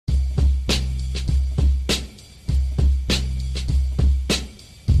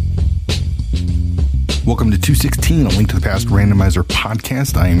216, a Link to the Past Randomizer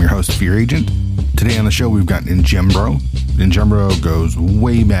podcast. I am your host, Fear Agent. Today on the show, we've got Ninjembro. Ninjembro goes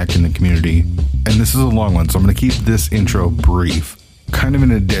way back in the community, and this is a long one, so I'm going to keep this intro brief. Kind of in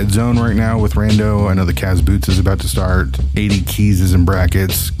a dead zone right now with Rando. I know the Kaz Boots is about to start. 80 Keys is in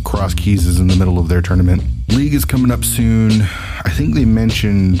brackets. Cross Keys is in the middle of their tournament. League is coming up soon. I think they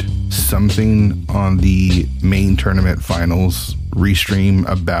mentioned something on the main tournament finals restream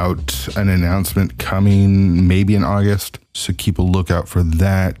about an announcement coming maybe in August. So keep a lookout for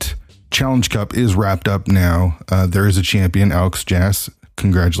that. Challenge Cup is wrapped up now. There is a champion, Alex Jass.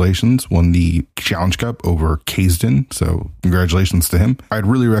 Congratulations, won the Challenge Cup over Kazdin, so congratulations to him. I'd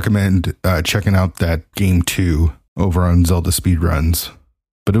really recommend checking out that game 2 over on Zelda Speedruns,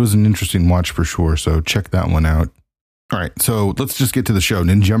 but it was an interesting watch for sure, so check that one out. All right, so let's just get to the show.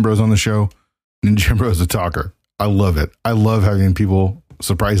 Ninjembro's on the show. Ninjembro is a talker. I love it. I love having people,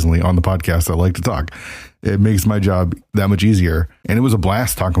 surprisingly, on the podcast that like to talk. It makes my job that much easier, and it was a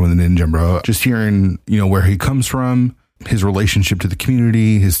blast talking with Ninjembro, just hearing, where he comes from, his relationship to the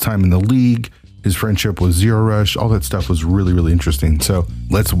community, his time in the league, his friendship with Zero Rush, all that stuff was really, really interesting. So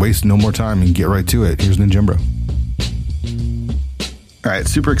let's waste no more time and get right to it. Here's Ninjembro. All right,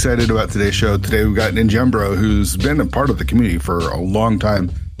 super excited about today's show. Today we've got Ninjembro, who's been a part of the community for a long time.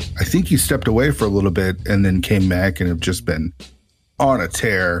 I think he stepped away for a little bit and then came back and have just been on a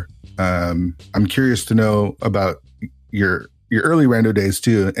tear. I'm curious to know about your early Rando days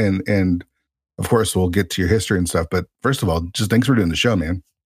too, and of course, we'll get to your history and stuff. But first of all, just thanks for doing the show, man.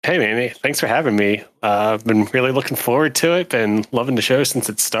 Hey, man. Thanks for having me. I've been really looking forward to it. Been loving the show since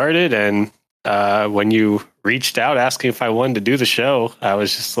it started. And when you reached out asking if I wanted to do the show, I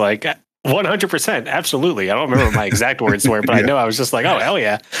was just like, 100%. Absolutely. I don't remember what my exact words were, but I know I was just like, oh, hell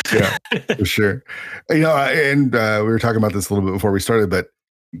yeah. Yeah, for sure. And we were talking about this a little bit before we started, but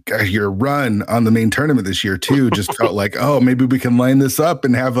your run on the main tournament this year too just felt like, oh, maybe we can line this up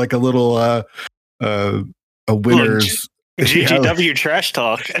and have like a little a winners GGW trash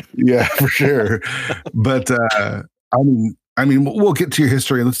talk. Yeah, for sure. But I mean we'll get to your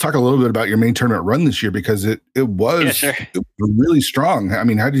history and let's talk a little bit about your main tournament run this year, because it was really strong. I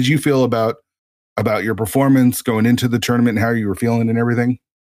mean, how did you feel about your performance going into the tournament and how you were feeling and everything?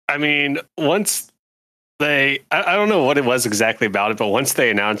 I mean, once I don't know what it was exactly about it, but once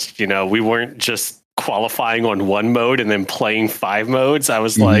they announced, we weren't just qualifying on one mode and then playing 5 modes, I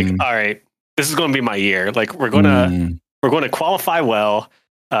was like, all right, this is going to be my year. Like we're going to qualify well.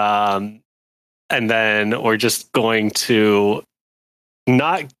 And then we're just going to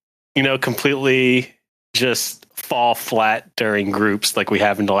not, completely just fall flat during groups like we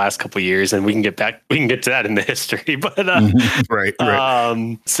have in the last couple of years. And we can get to that in the history, but,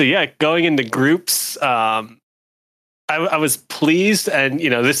 right. So yeah, going into groups, I was pleased, and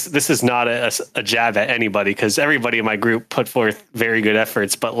this is not a jab at anybody, because everybody in my group put forth very good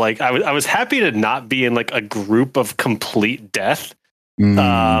efforts, but like I was happy to not be in like a group of complete death.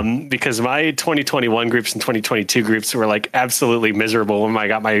 Because my 2021 groups and 2022 groups were like absolutely miserable when I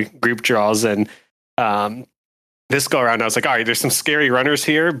got my group draws, and this go around I was like, all right, there's some scary runners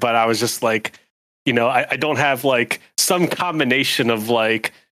here, but I was just like, I don't have like some combination of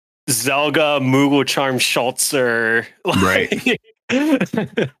like Zelga, Moogle Charm, Schultzer, right?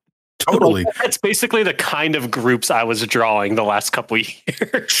 Totally. That's basically the kind of groups I was drawing the last couple of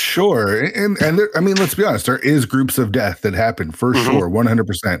years. Sure. And there, I mean, let's be honest, there is groups of death that happen for sure.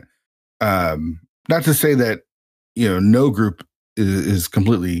 100%. Not to say that, no group is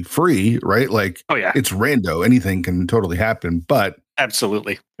completely free, right? Like, oh yeah, it's rando. Anything can totally happen, but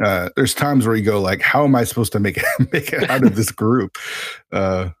absolutely. There's times where you go like, how am I supposed to make it out of this group?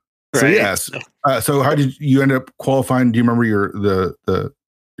 So right. yes. So how did you end up qualifying? Do you remember your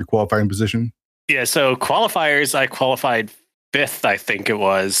qualifying position? Yeah, so qualifiers, I qualified 5th, I think it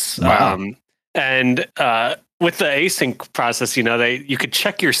was. Wow. And with the async process, you could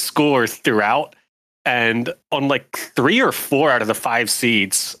check your score throughout, and on like 3 or 4 out of the 5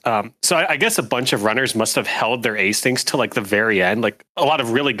 seeds. So I guess a bunch of runners must have held their asyncs to like the very end, like a lot of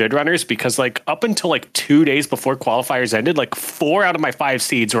really good runners, because like up until like 2 days before qualifiers ended, like 4 out of my 5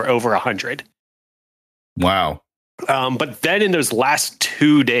 seeds were over 100. Wow. But then in those last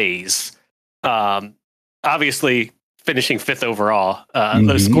 2 days, obviously finishing 5th overall,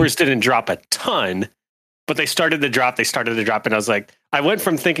 those scores didn't drop a ton, but they started to drop. And I was like, I went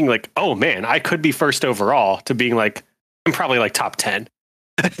from thinking like, oh man, I could be 1st overall, to being like, I'm probably like top 10.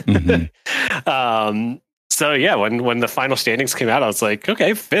 So yeah, when the final standings came out, I was like,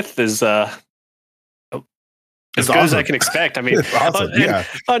 okay, 5th is as good as I can expect. I mean, awesome.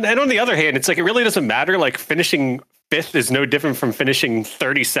 And on the other hand, it's like, it really doesn't matter. Like finishing fifth is no different from finishing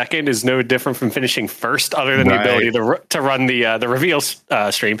 32nd, is no different from finishing first, other than the ability to run the reveal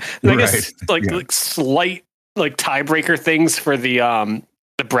stream. And I guess like slight like tiebreaker things for the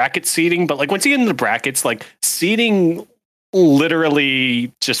bracket seeding, but like once you get into the brackets, like seeding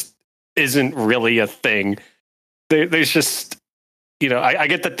literally just isn't really a thing. There's just, you know, I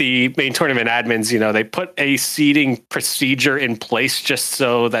get that the main tournament admins, you know, they put a seeding procedure in place just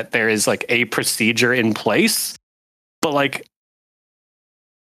so that there is like a procedure in place. But like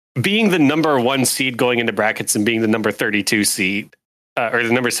being the number 1 seed going into brackets and being the number 32 seed or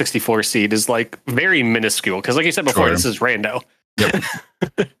the number 64 seed is like very minuscule. Because like you said before, this is rando. Yep.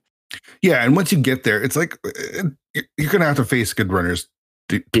 Yeah. And once you get there, it's like you're going to have to face good runners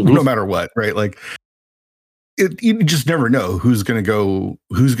no matter what. Right. Like, you just never know who's going to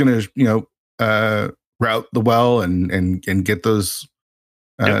you know, route the well and get those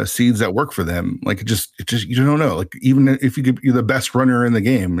seeds that work for them. Like it just you don't know. Like even if you're the best runner in the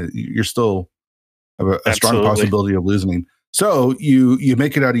game, you're still have a strong possibility of losing. So you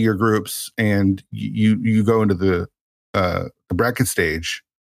make it out of your groups and you go into the bracket stage.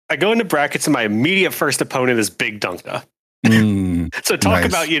 I go into brackets and my immediate first opponent is Big Dunka. So talk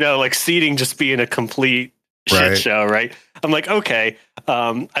about, you know, like seeding just being a complete shit show, right? I'm like, okay,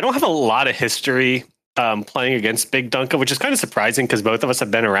 I don't have a lot of history playing against Big Dunka, which is kind of surprising because both of us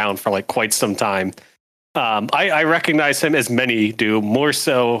have been around for like quite some time. I recognize him, as many do, more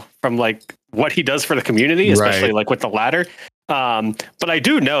so from like what he does for the community, especially like with the ladder. But I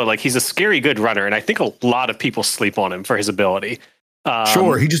do know like he's a scary good runner, and I think a lot of people sleep on him for his ability.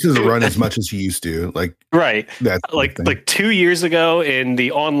 Sure, he just doesn't run as much as he used to. Like that's like 2 years ago in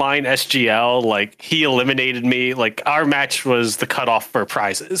the online SGL, like he eliminated me. Like our match was the cutoff for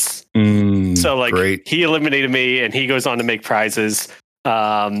prizes. So like he eliminated me, and he goes on to make prizes.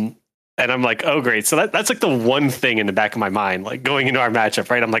 And I'm like, oh great. So that's like the one thing in the back of my mind, like going into our matchup,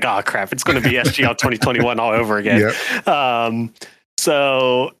 right? I'm like, oh crap, it's going to be SGL 2021 all over again.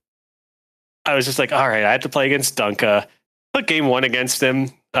 So I was just like, all right, I had to play against Dunka. Took game 1 against him.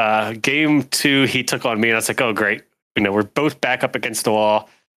 Game 2, he took on me, and I was like, "Oh, great! You know, we're both back up against the wall."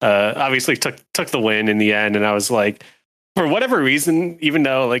 Obviously, took the win in the end, and I was like, for whatever reason, even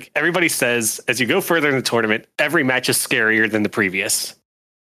though like everybody says, as you go further in the tournament, every match is scarier than the previous.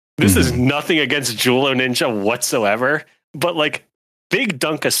 This is nothing against Julo Ninja whatsoever, but like Big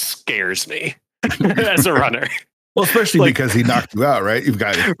Dunka scares me as a runner. Well, especially like, because he knocked you out, right? You've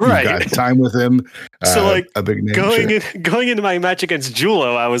got time with him. So like a big name, going into my match against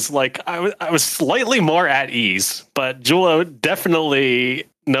Julo, I was like, I was slightly more at ease, but Julo definitely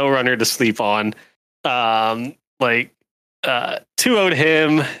no runner to sleep on. 2-0'd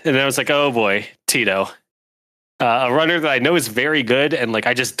him, and then I was like, oh boy, Tito. A runner that I know is very good, and like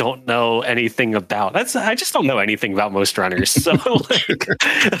I just don't know anything about. I just don't know anything about most runners. So like,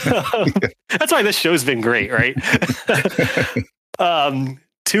 that's why this show's been great, right?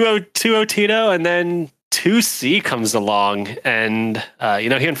 2-0 Tito, and then 2C comes along, and you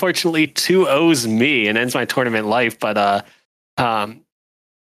know, he unfortunately 2-0s me and ends my tournament life. But I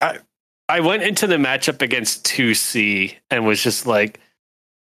went into the matchup against 2C and was just like,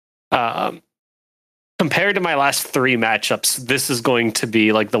 compared to my last 3 matchups, this is going to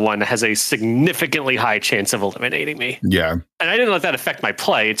be like the one that has a significantly high chance of eliminating me. Yeah. And I didn't let that affect my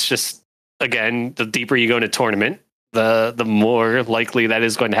play. It's just, again, the deeper you go into tournament, the more likely that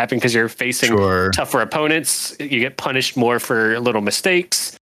is going to happen because you're facing tougher opponents. You get punished more for little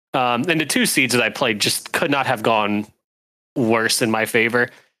mistakes. And the 2 seeds that I played just could not have gone worse in my favor.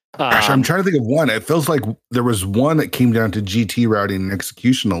 Gosh, I'm trying to think of one. It feels like there was one that came down to GT routing and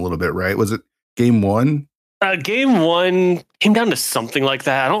execution a little bit, right? Was it game 1? Game 1 came down to something like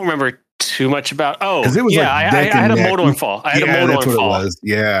that. I don't remember too much about. Oh, it was yeah, I had a Moldorm fall. I had a Moldorm fall. It was.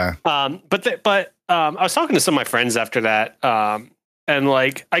 Yeah. But I was talking to some of my friends after that, and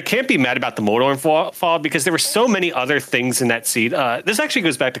like I can't be mad about the Moldorm fall because there were so many other things in that seed. This actually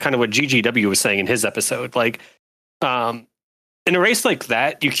goes back to kind of what GGW was saying in his episode. Like, in a race like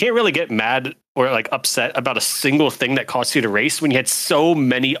that, you can't really get mad or like upset about a single thing that costs you to race when you had so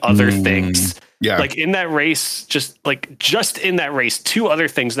many other things. Yeah. Like in that race, just in that race, 2 other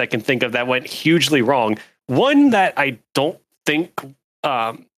things that I can think of that went hugely wrong. One that I don't think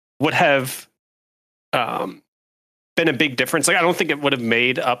would have been a big difference. Like I don't think it would have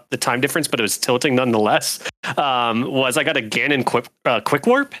made up the time difference, but it was tilting nonetheless. Was I got a Ganon quick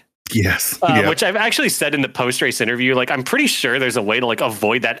warp? Yes. Which I've actually said in the post-race interview, like, I'm pretty sure there's a way to like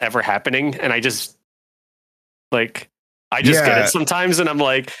avoid that ever happening. And I just get it sometimes. And I'm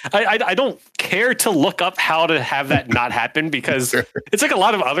like, I don't care to look up how to have that not happen because it's like a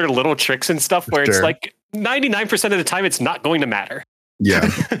lot of other little tricks and stuff where it's like 99% of the time, it's not going to matter. Yeah,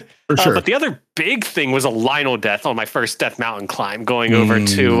 for sure. But the other big thing was a Lionel death on my first Death Mountain climb, going over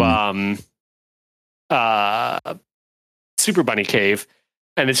to Super Bunny Cave.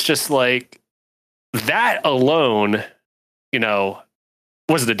 And it's just like that alone,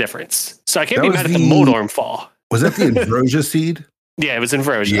 was the difference. So I can't be mad at the Moldorm fall. Was that the Ambrosia seed? Yeah, it was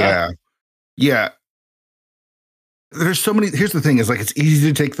Ambrosia. Yeah. Yeah. There's so many. Here's the thing is like, it's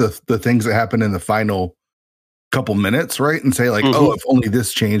easy to take the things that happen in the final couple minutes, right? And say like, oh, if only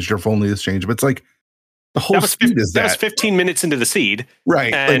this changed or if only this changed. But it's like the whole seed is that. That was 15 minutes into the seed.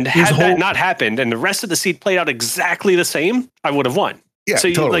 Right. And like, had that not happened and the rest of the seed played out exactly the same, I would have won. Yeah, so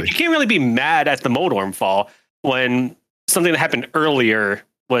totally. You can't really be mad at the Moldorm fall when something that happened earlier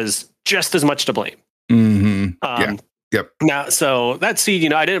was just as much to blame. Mm-hmm. Yep. Now, so that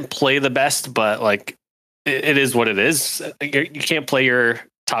seed, I didn't play the best, but like it is what it is. You can't play your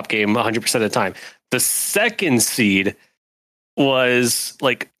top game 100% of the time. The second seed was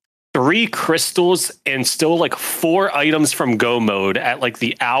like 3 crystals and still like 4 items from go mode at like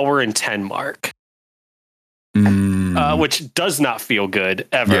the hour and 10 mark. Which does not feel good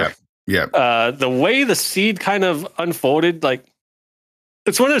ever. Yeah. The way the seed kind of unfolded, like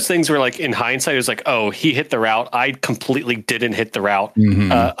it's one of those things where like in hindsight, it was like, oh, he hit the route. I completely didn't hit the route.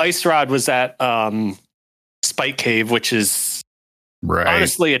 Ice Rod was at Spike Cave, which is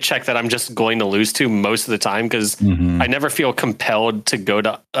honestly a check that I'm just going to lose to most of the time because I never feel compelled to go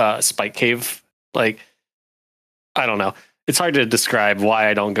to Spike Cave. Like, I don't know. It's hard to describe why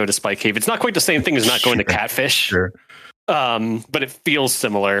I don't go to Spike Cave. It's not quite the same thing as not going to Catfish. Sure. But it feels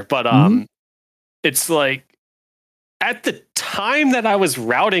similar. But it's like at the time that I was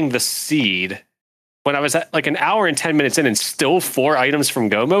routing the seed, when I was at like an hour and 10 minutes in and still 4 items from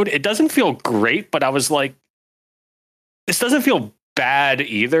go mode, it doesn't feel great, but I was like, this doesn't feel bad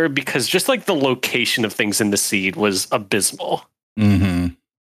either because just like the location of things in the seed was abysmal.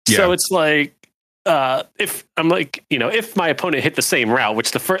 So it's like, if I'm like, if my opponent hit the same route,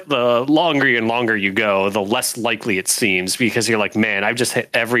 which the longer and longer you go, the less likely it seems because you're like, man, I've just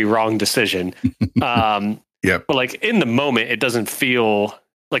hit every wrong decision. But like in the moment, it doesn't feel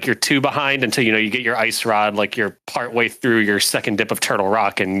like you're too behind until, you get your Ice Rod, like you're partway through your second dip of Turtle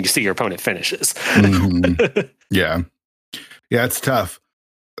Rock and you see your opponent finishes. Yeah, it's tough.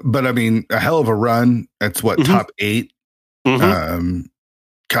 But I mean, a hell of a run. That's what, top 8?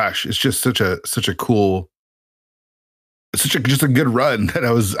 Gosh, it's just such a cool, just a good run that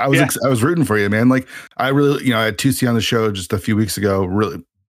I was rooting for you, man. Like I really, I had 2C on the show just a few weeks ago. Really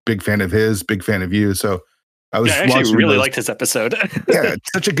big fan of his, big fan of you. So I was actually really liked his episode. Yeah,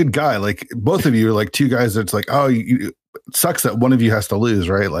 such a good guy. Like both of you are like 2 guys that's like, oh, it sucks that one of you has to lose,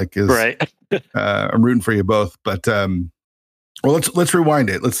 right? Like, I'm rooting for you both. But well, let's rewind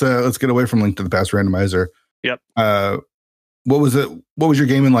it. Let's get away from Link to the Past randomizer. Yep. What was it? What was your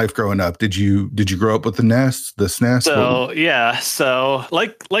gaming life growing up? Did you grow up with the SNES? So yeah, so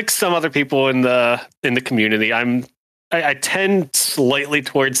like some other people in the community, I tend slightly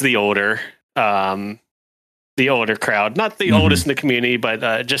towards the older crowd, not the oldest in the community,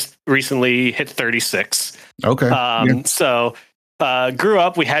 but just recently hit 36. Okay. So grew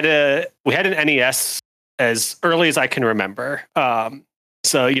up. We had an NES as early as I can remember.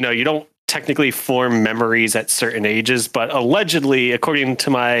 So you don't technically form memories at certain ages, but allegedly, according to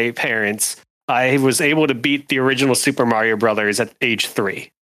my parents, I was able to beat the original Super Mario Brothers at age 3.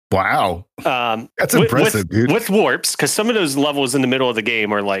 Wow. That's impressive, dude. With warps, because some of those levels in the middle of the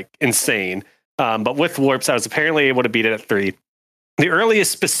game are like insane. But with warps, I was apparently able to beat it at 3. The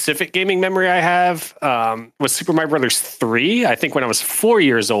earliest specific gaming memory I have was Super Mario Brothers 3. I think when I was 4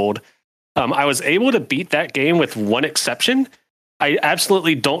 years old, I was able to beat that game with one exception. I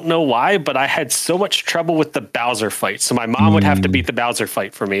absolutely don't know why, but I had so much trouble with the Bowser fight. So my mom would have to beat the Bowser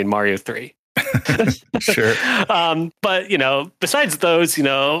fight for me in Mario 3. Sure. But besides those,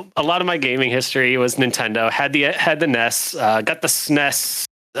 a lot of my gaming history was Nintendo. Had the NES, got the SNES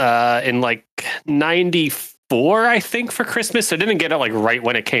in like 94, I think, for Christmas. I didn't get it like right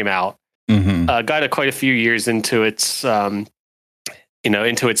when it came out. Got it quite a few years into its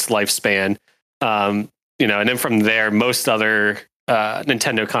into its lifespan. And then from there, most other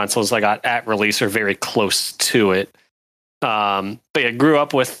Nintendo consoles I got at release are very close to it. But I grew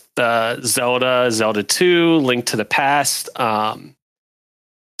up with Zelda 2, Link to the Past.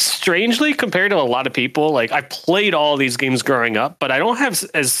 Strangely, compared to a lot of people, like I played all these games growing up, but I don't have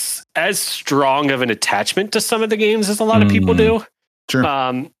as strong of an attachment to some of the games as a lot of people do. Sure.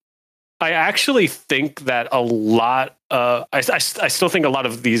 I actually think that a lot I still think a lot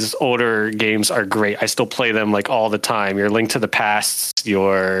of these older games are great. I still play them like all the time. Your Link to the Past,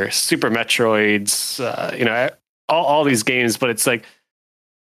 your Super Metroids, all these games. But it's like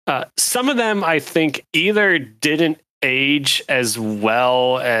some of them I think either didn't age as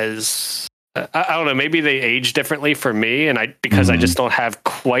well as I don't know. Maybe they age differently for me, and because I just don't have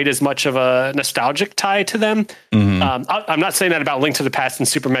quite as much of a nostalgic tie to them. I'm not saying that about Link to the Past and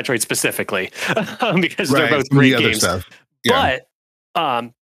Super Metroid specifically, because they're both great games. Stuff. Yeah.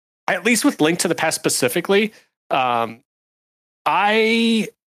 But at least with Link to the Past specifically,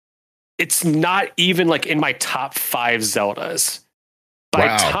 it's not even like in my top 5 Zeldas.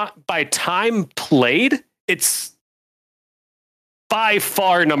 By time played, it's by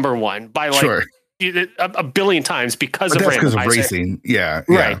far number 1 by like a billion times because of racing. Yeah.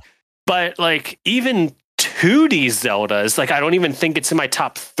 Right. But like even 2D Zeldas, like I don't even think it's in my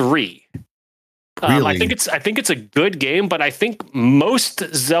top 3. Really? I think it's a good game, but I think most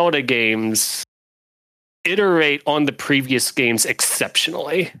Zelda games iterate on the previous games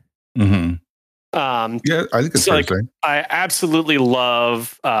exceptionally. Yeah, I think it's fair to say. I absolutely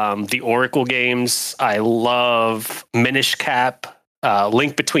love the Oracle games. I love Minish Cap.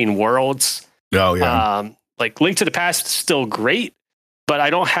 Link Between Worlds. Oh yeah. Like Link to the Past is still great, but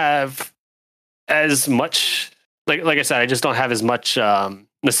I don't have as much like I said, I just don't have as much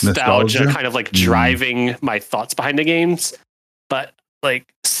nostalgia kind of like driving my thoughts behind the games. But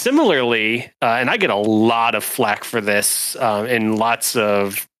like similarly, and I get a lot of flack for this in lots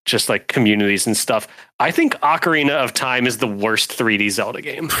of just like communities and stuff. I think Ocarina of Time is the worst 3D Zelda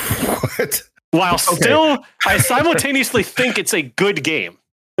game. What? While still, I simultaneously think it's a good game.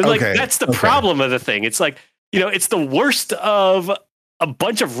 Like that's the problem of the thing. It's like, it's the worst of a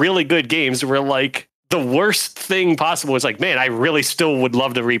bunch of really good games where like the worst thing possible is like, man, I really still would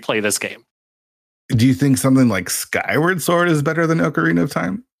love to replay this game. Do you think something like Skyward Sword is better than Ocarina of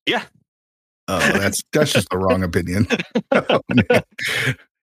Time? Yeah. Oh, that's just the wrong opinion. Oh,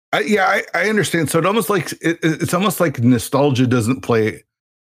 I understand. So it's almost like nostalgia doesn't play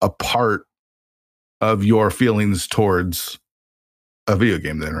a part of your feelings towards a video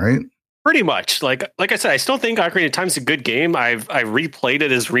game then, right? Pretty much. Like I said, I still think Ocarina of Time is a good game. I replayed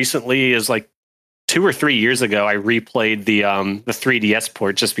it as recently as like 2 or 3 years ago. I replayed the 3DS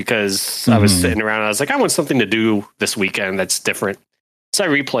port just because I was sitting around and I was like, I want something to do this weekend that's different. So I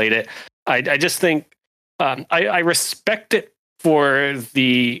replayed it. I just think I respect it for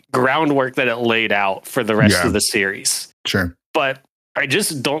the groundwork that it laid out for the rest of the series. Sure. But I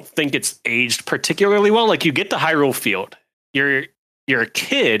just don't think it's aged particularly well. Like you get to Hyrule Field, you're a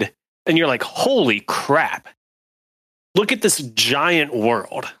kid and you're like, holy crap, look at this giant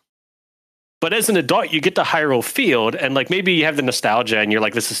world. But as an adult, you get to Hyrule Field and like maybe you have the nostalgia and you're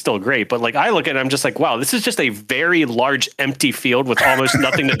like, this is still great. But like I look at it, I'm just like, wow, this is just a very large empty field with almost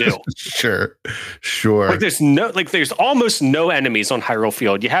nothing to do. Sure. Like there's almost no enemies on Hyrule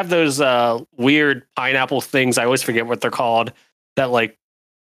Field. You have those weird pineapple things. I always forget what they're called. That like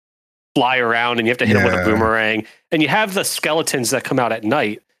fly around and you have to hit them with a boomerang, and you have the skeletons that come out at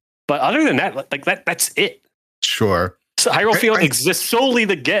night. But other than that, like that's it. Sure. So Hyrule Field exists solely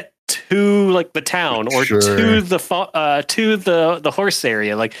to get to like the town or to the horse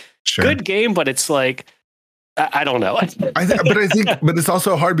area. Like good game, but it's like I don't know. But it's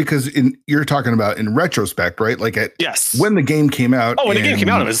also hard because you're talking about in retrospect, right? Like when the game came out. Oh, when the game came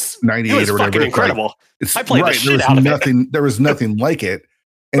out, it was 98 or whatever. Fucking incredible. I played the shit out of it. There was nothing like it.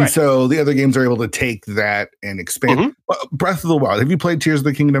 And so the other games are able to take that and expand. Breath of the Wild. Have you played Tears of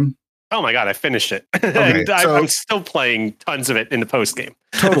the Kingdom? Oh my God, I finished it. Okay, I'm still playing tons of it in the post game.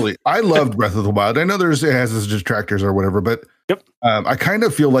 Totally. I loved Breath of the Wild. I know it has its detractors or whatever, but I kind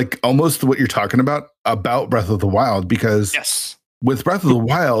of feel like almost what you're talking about Breath of the Wild, because with Breath of the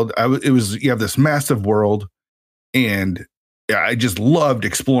Wild, you have this massive world, and I just loved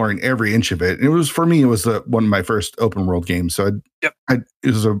exploring every inch of it. And it was one of my first open world games. So it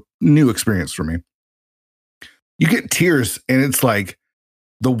was a new experience for me. You get Tears, and it's like,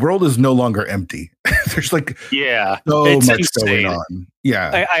 the world is no longer empty. There's like so much insane. Going on. Yeah.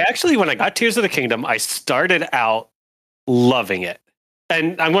 I actually, when I got Tears of the Kingdom, I started out loving it.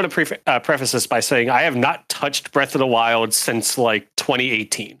 And I'm going to preface this by saying I have not touched Breath of the Wild since like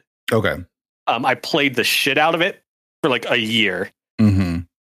 2018. Okay. I played the shit out of it for like a year. Mm-hmm.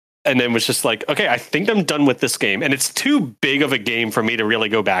 And then was just like, okay, I think I'm done with this game. And it's too big of a game for me to really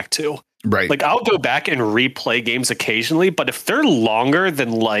go back to. Right. Like I'll go back and replay games occasionally, but if they're longer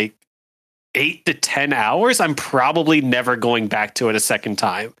than like 8 to 10 hours, I'm probably never going back to it a second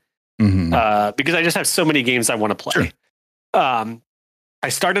time. Mm-hmm. Because I just have so many games I want to play. Sure. I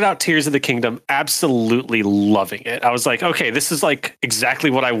started out Tears of the Kingdom absolutely loving it. I was like, okay, this is like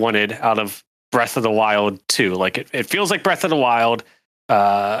exactly what I wanted out of Breath of the Wild 2. Like it feels like Breath of the Wild,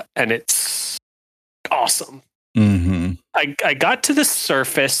 and it's awesome. Mm-hmm. I got to the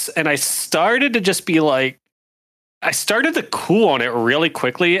surface and I started to just be like, I started to cool on it really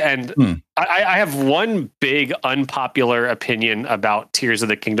quickly. And I have one big unpopular opinion about Tears of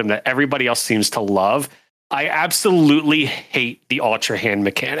the Kingdom that everybody else seems to love. I absolutely hate the Ultra Hand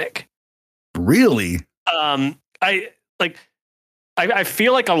mechanic. Really? I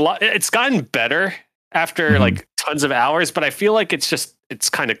feel like a lot, it's gotten better after like tons of hours, but I feel like it's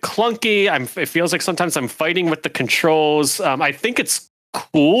kind of clunky. It feels like sometimes I'm fighting with the controls. I think it's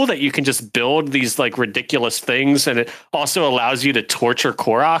cool that you can just build these like ridiculous things, and it also allows you to torture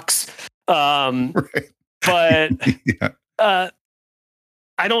Koroks. Right. But yeah.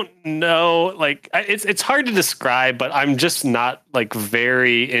 I don't know. Like it's hard to describe, but I'm just not like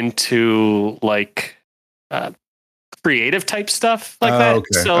very into like creative type stuff like that.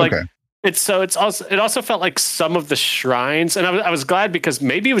 Okay. So like it also felt like some of the shrines, and I was glad because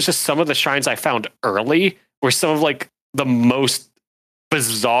maybe it was just some of the shrines I found early were some of like the most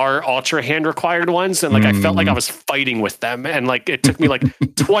bizarre Ultra Hand required ones, and like I felt like I was fighting with them, and like it took me like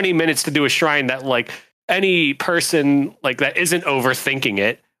 20 minutes to do a shrine that like any person like that isn't overthinking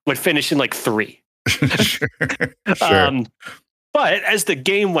it would finish in like 3. Sure. But as the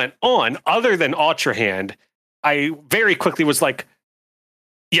game went on, other than Ultra Hand, I very quickly was like,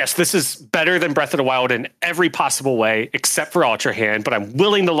 yes, this is better than Breath of the Wild in every possible way, except for Ultra Hand, but I'm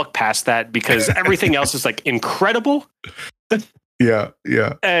willing to look past that because everything else is like incredible. Yeah.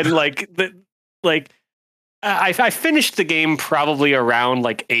 And I finished the game probably around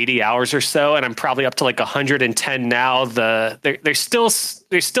like 80 hours or so, and I'm probably up to like 110 now. There's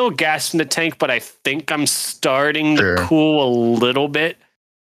still gas in the tank, but I think I'm starting to cool a little bit.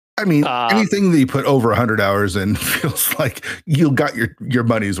 I mean, anything that you put over 100 hours in feels like you got your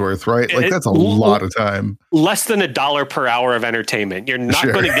money's worth, right? Like that's a lot of time. Less than $1 per hour of entertainment. You're not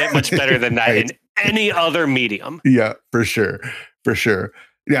going to get much better than that right. in any other medium. Yeah, for sure.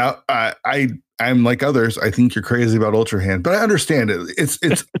 Yeah, I'm like others. I think you're crazy about Ultra Hand, but I understand it.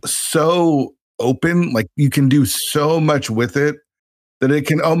 It's so open. Like you can do so much with it that it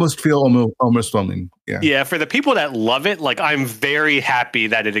can almost feel almost overwhelming. Yeah. For the people that love it, like I'm very happy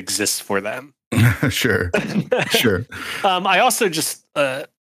that it exists for them. Sure. I also just the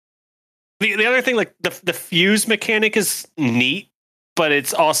other thing, like the fuse mechanic is neat, but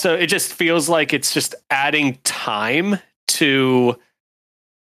it just feels like it's just adding time to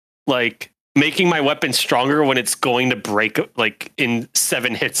like making my weapon stronger when it's going to break like in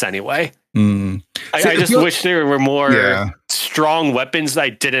 7 hits anyway. I just wish there were more strong weapons that I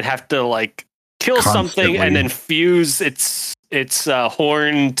didn't have to like kill something and then fuse its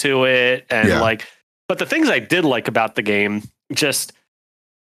horn to it and but the things I did like about the game just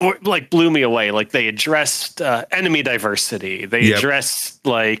like blew me away. Like they addressed enemy diversity. They addressed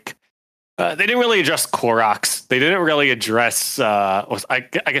like they didn't really address Koroks. They didn't really address I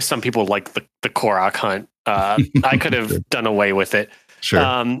guess some people like the Korok hunt. I could have done away with it.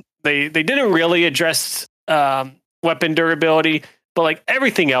 Sure. They didn't really address weapon durability, but like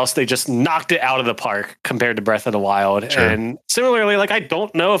everything else, they just knocked it out of the park compared to Breath of the Wild. Sure. And similarly, like I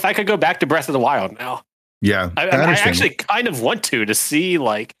don't know if I could go back to Breath of the Wild now. Yeah, I actually kind of want to see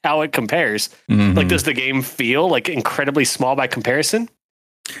like how it compares. Like, does the game feel like incredibly small by comparison?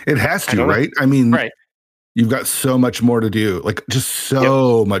 It has to, right? I mean, right. You've got so much more to do, like just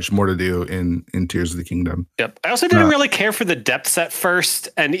so much more to do in Tears of the Kingdom. Yep. I also didn't really care for the depths at first.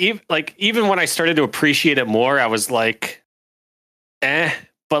 And even when I started to appreciate it more, I was like,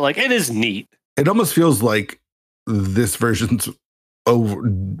 but like, it is neat. It almost feels like this version's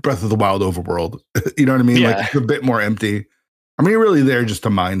Breath of the Wild overworld. You know what I mean? Like it's a bit more empty. I mean, you're really there just to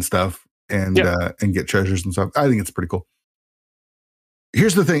mine stuff and get treasures and stuff. I think it's pretty cool.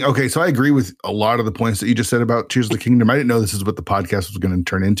 Here's the thing. Okay, so I agree with a lot of the points that you just said about Tears of the Kingdom. I didn't know this is what the podcast was going to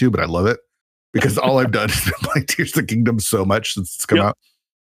turn into, but I love it because all I've done is been playing Tears of the Kingdom so much since it's come out.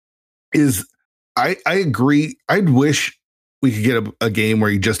 I agree. I'd wish we could get a game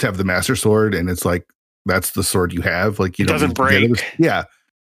where you just have the Master Sword and it's like that's the sword you have. Like you doesn't break. Yeah,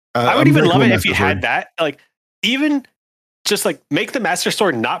 I would even love it if you had that. Like even just like make the Master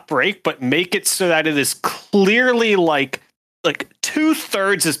Sword not break, but make it so that it is clearly like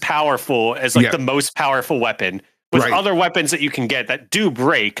 2/3 as powerful as like the most powerful weapon with other weapons that you can get that do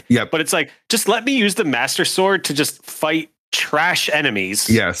break. Yeah. But it's like, just let me use the Master Sword to just fight trash enemies.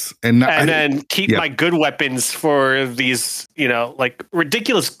 Yes, and then keep my good weapons for these, like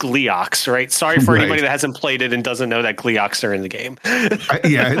ridiculous Gleoks, right? Sorry for anybody that hasn't played it and doesn't know that Gleoks are in the game.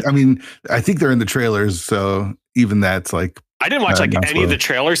 I mean, I think they're in the trailers, so even that's like. I didn't watch any of the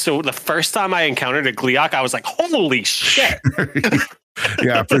trailers, so the first time I encountered a Gleok, I was like, "Holy shit!"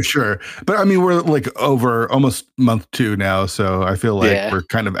 Yeah, for sure. But I mean, we're like over almost month 2 now, so I feel like we're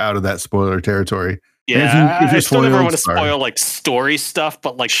kind of out of that spoiler territory. Yeah, I still never want to spoil like story stuff,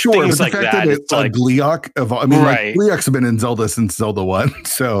 but like things like that. It's like Gleok like Gleoks have been in Zelda since Zelda 1.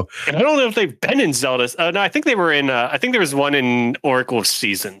 So I don't know if they've been in Zelda. No, I think they were in. I think there was one in Oracle of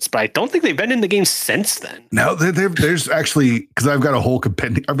Seasons, but I don't think they've been in the game since then. No, there's actually, because I've got a whole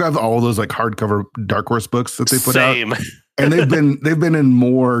compendium. I've got all those like hardcover Dark Horse books that they put out, and they've been in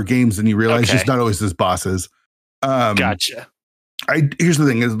more games than you realize. Just not always as bosses. Gotcha. Here's the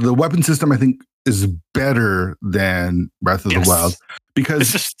thing: is the weapon system I think is better than Breath of the Wild, because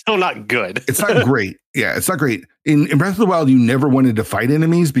it's just still not good. It's not great. Yeah, it's not great. In Breath of the Wild, you never wanted to fight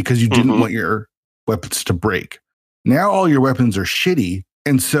enemies because you didn't want your weapons to break. Now all your weapons are shitty,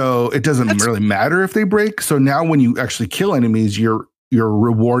 and so it doesn't really matter if they break. So now when you actually kill enemies, you're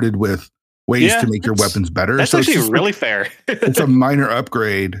rewarded with ways to make your weapons better. That's actually really fair. It's a minor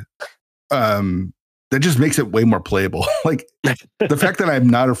upgrade. That just makes it way more playable. Like the fact that I'm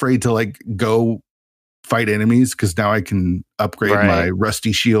not afraid to like go fight enemies, because now I can upgrade my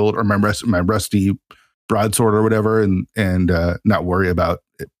rusty shield or my rusty broadsword or whatever, and not worry about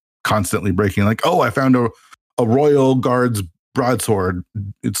it constantly breaking. Like, oh, I found a Royal Guards broadsword.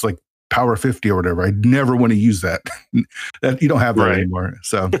 It's like power 50 or whatever. I never want to use that. That you don't have that anymore.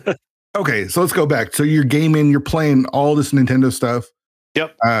 So okay, so let's go back. So you're gaming, you're playing all this Nintendo stuff.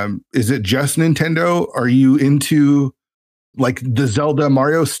 Yep. Is it just Nintendo? Are you into like the Zelda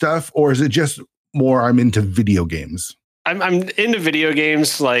Mario stuff, or is it just more I'm into video games? I'm into video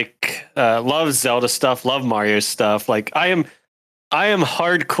games, like love Zelda stuff, love Mario stuff. Like I am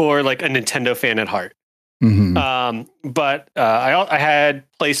hardcore like a Nintendo fan at heart. But I had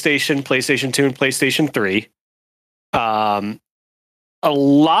PlayStation 2, and PlayStation 3. A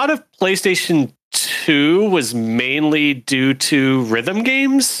lot of PlayStation 2 was mainly due to rhythm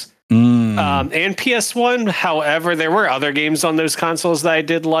games and PS1. However, there were other games on those consoles that I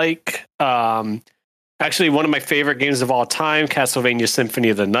did like. Actually, one of my favorite games of all time, Castlevania Symphony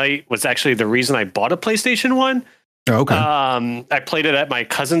of the Night, was actually the reason I bought a PlayStation 1. Oh, okay. I played it at my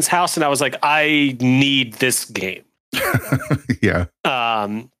cousin's house, and I was like, I need this game. Yeah.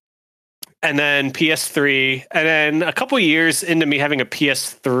 And then PS3, and then a couple years into me having a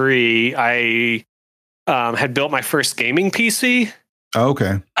PS3, I had built my first gaming PC. Oh,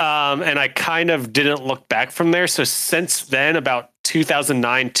 okay. And I kind of didn't look back from there. So since then, about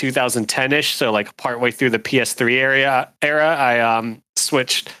 2009, 2010-ish, so like partway through the PS3 era, I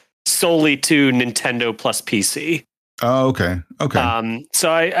switched solely to Nintendo plus PC. Oh, okay. Okay.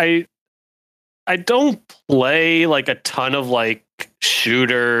 So I don't play like a ton of like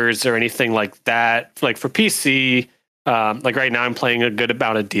shooters or anything like that. Like for PC, like right now I'm playing a good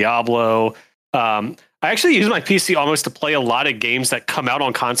amount of Diablo. I actually use my PC almost to play a lot of games that come out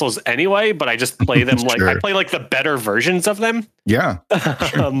on consoles anyway, but I just play them like I play like the better versions of them. Yeah.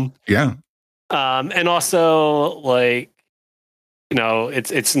 Sure. Yeah. And also like,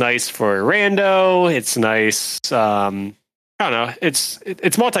 it's nice for rando. It's nice. I don't know.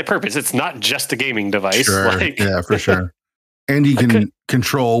 It's multi-purpose. It's not just a gaming device. Sure. Yeah, for sure. And you can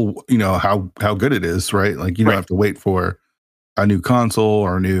control, how good it is, right? Like you don't have to wait for a new console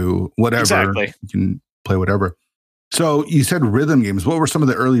or a new whatever. Exactly. You can play whatever. So you said rhythm games. What were some of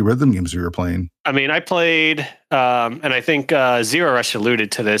the early rhythm games you were playing? I mean, I played, and I think Zero Rush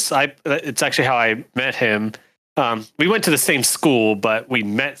alluded to this. It's actually how I met him. We went to the same school, but we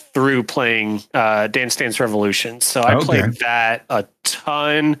met through playing Dance Dance Revolution. So I played that a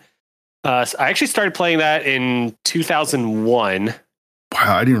ton. I actually started playing that in 2001. Wow,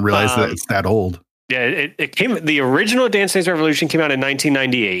 I didn't realize that it's that old. Yeah, it came. The original Dance Dance Revolution came out in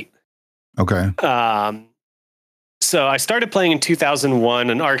 1998. Okay. So I started playing in 2001.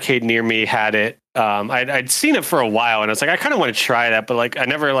 An arcade near me had it. I'd seen it for a while, and I was like, I kind of want to try that, but like I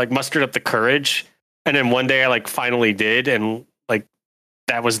never like mustered up the courage. And then one day I like finally did, and like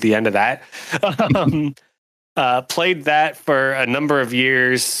that was the end of that. Played that for a number of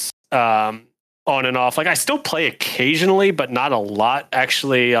years, on and off. Like I still play occasionally, but not a lot.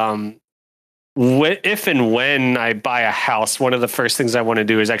 Actually, if and when I buy a house, one of the first things I want to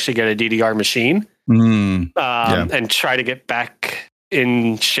do is actually get a DDR machine, and try to get back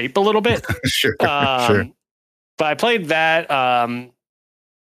in shape a little bit. Sure. But I played that.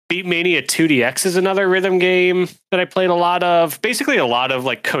 Beatmania 2DX is another rhythm game that I played a lot of. Basically, a lot of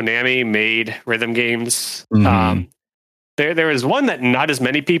like Konami made rhythm games. Mhm. There is one that not as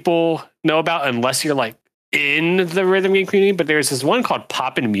many people know about unless you're like in the rhythm game community. But there's this one called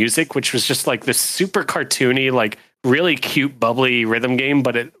Poppin' Music, which was just like this super cartoony, like really cute, bubbly rhythm game.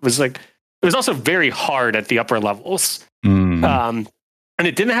 But it was also very hard at the upper levels. And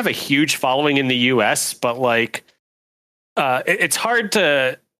it didn't have a huge following in the US, but like it's hard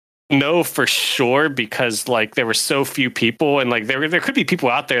to know for sure because like there were so few people, and like there could be people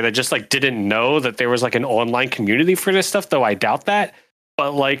out there that just like didn't know that there was like an online community for this stuff, though I doubt that.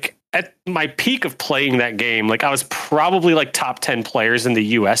 But like at my peak of playing that game, like I was probably like top 10 players in the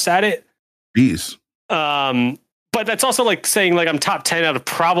US at it. Jeez. But that's also like saying like I'm top 10 out of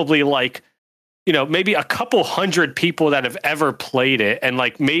probably like, you know, maybe a couple hundred people that have ever played it, and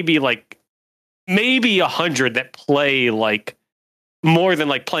like maybe 100 that play like more than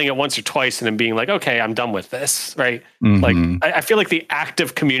like playing it once or twice and then being like, okay, I'm done with this, right? Like I feel like the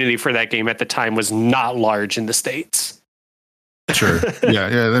active community for that game at the time was not large in the States. Sure.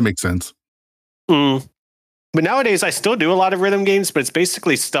 Yeah, that makes sense. But nowadays I still do a lot of rhythm games, but it's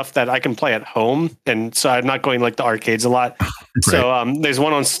basically stuff that I can play at home, and so I'm not going like the arcades a lot. Right. So there's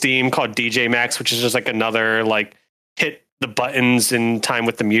one on Steam called DJ Max, which is just like another like hit the buttons in time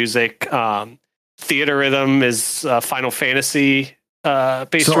with the music. Theater Rhythm is Final Fantasy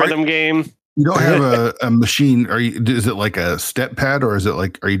based rhythm game. You don't have a machine? Is it like a step pad, or is it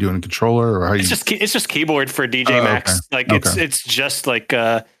like, are you doing a controller, or how? It's just keyboard for DJ Max. Okay. Like it's just like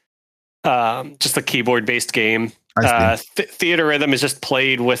just a keyboard based game. Theater Rhythm is just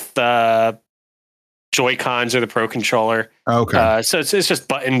played with Joy-Cons or the Pro Controller. Okay. So it's just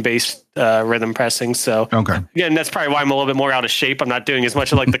button based rhythm pressing. So again, that's probably why I'm a little bit more out of shape. I'm not doing as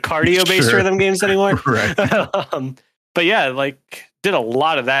much of like the cardio based rhythm games anymore. Right. But yeah, like did a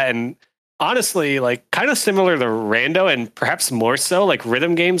lot of that, and honestly, like kind of similar to Rando, and perhaps more so, like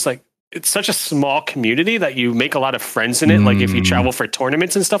rhythm games, like it's such a small community that you make a lot of friends in it. Like if you travel for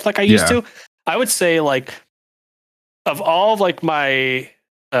tournaments and stuff like I used to, I would say like of all of like my,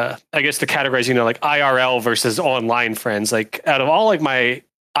 I guess the categories, you know, like IRL versus online friends, like out of all like my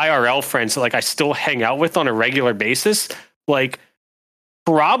IRL friends that like I still hang out with on a regular basis, like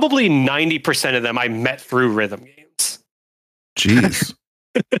probably 90% of them I met through rhythm games. Jeez.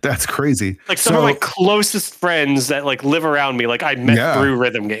 That's crazy. Like some of my closest friends that like live around me, like I met through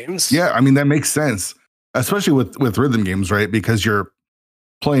rhythm games. Yeah, I mean that makes sense, especially with rhythm games, right? Because you're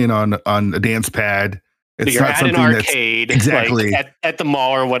playing on a dance pad. It's you're at an arcade, exactly like at the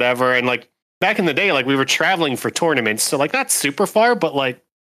mall or whatever. And like back in the day, like we were traveling for tournaments, so like not super far, but like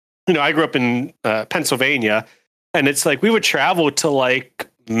you know, I grew up in Pennsylvania, and it's like we would travel to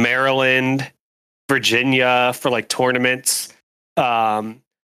like Maryland, Virginia for like tournaments.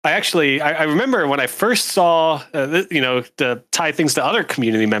 I remember when I first saw, you know, to tie things to other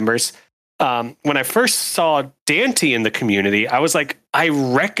community members, when I first saw Dante in the community, I was like, I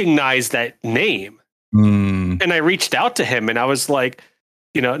recognize that name. And I reached out to him and I was like,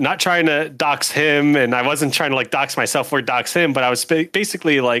 you know, not trying to dox him, and I wasn't trying to like dox myself or dox him, but I was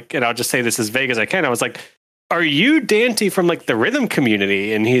basically like, and I'll just say this as vague as I can. I was like, are you Dante from like the rhythm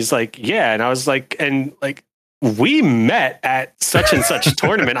community? And he's like, yeah. And I was like, and like, we met at such and such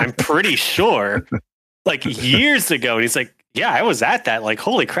tournament, I'm pretty sure, like years ago. And he's like, yeah, I was at that. Like,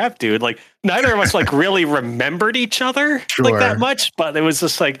 holy crap, dude. Like, neither of us like really remembered each other like that much, but it was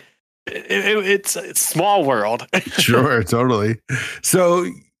just like, it's small world. Sure, totally. So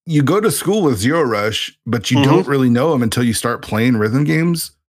you go to school with Zero Rush, but you don't really know him until you start playing rhythm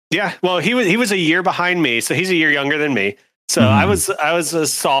games. Yeah, well, he was a year behind me, so he's a year younger than me. So I was a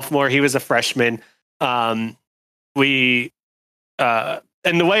sophomore, he was a freshman. And the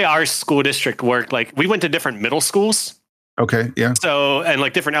way our school district worked, like we went to different middle schools. Okay, yeah. So, and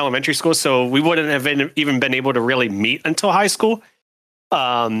like different elementary schools, so we wouldn't have even been able to really meet until high school.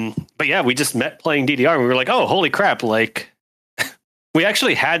 But yeah, we just met playing DDR, and we were like, oh, holy crap. Like we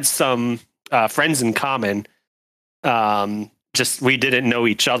actually had some friends in common. Just we didn't know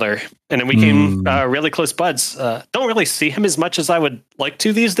each other, and then we became really close buds. Don't really see him as much as I would like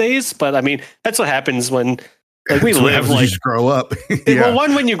to these days, but I mean, that's what happens when like we live like just grow up. Yeah. Well,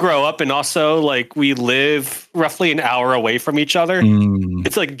 one, when you grow up, and also like we live roughly an hour away from each other.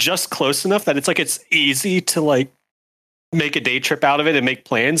 It's like just close enough that it's like it's easy to like make a day trip out of it and make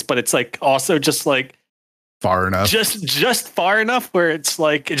plans, but it's like also just like far enough, just far enough where it's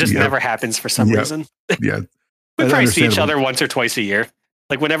like it just never happens for some reason. Yeah, we probably see each other once or twice a year,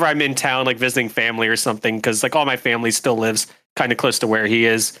 like whenever I'm in town, like visiting family or something, because like all my family still lives kind of close to where he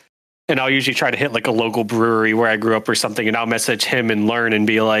is, and I'll usually try to hit like a local brewery where I grew up or something, and I'll message him and learn and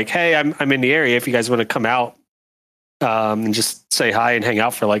be like, hey, I'm in the area if you guys want to come out, and just say hi and hang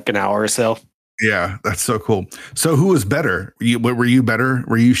out for like an hour or so. Yeah, that's so cool. So who was better? Were you better?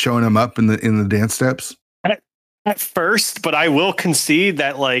 Were you showing him up in the dance steps? At first, but I will concede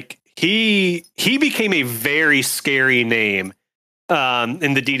that like he became a very scary name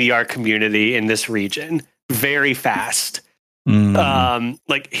in the DDR community in this region very fast.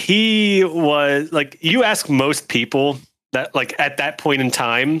 Like he was like, you ask most people that like at that point in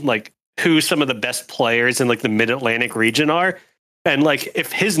time, like who some of the best players in like the Mid-Atlantic region are. And like,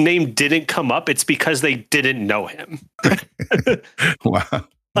 if his name didn't come up, it's because they didn't know him.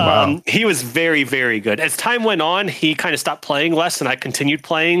 Wow. He was very, very good. As time went on, he kind of stopped playing less and I continued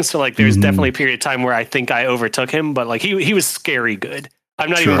playing. So like, there's definitely a period of time where I think I overtook him, but like he was scary good. I'm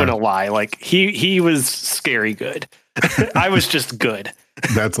not even going to lie. Like he was scary good. I was just good.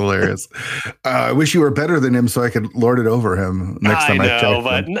 That's hilarious. I wish you were better than him so I could lord it over him next time I check him.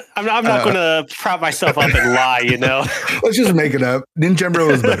 But I'm not going to prop myself up and lie, you know. Let's just make it up. Ninjembro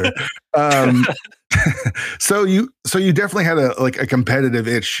was better. So you definitely had a competitive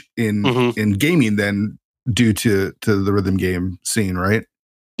itch in gaming then, due to the rhythm game scene, right?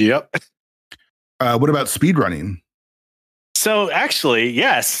 Yep. What about speedrunning? So actually,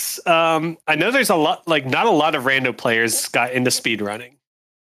 yes. I know there's a lot, like not a lot of rando players got into speedrunning.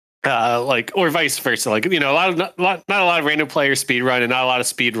 Like, or vice versa. Like, you know, not a lot of rando players speedrun and not a lot of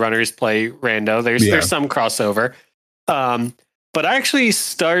speedrunners play rando. There's some crossover. But I actually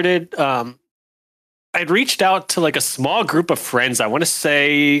started, I'd reached out to like a small group of friends, I want to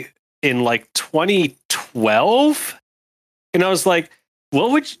say in like 2012. And I was like,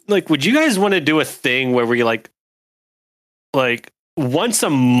 would you guys want to do a thing where we like once a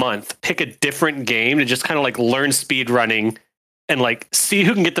month pick a different game to just kind of like learn speed running and like see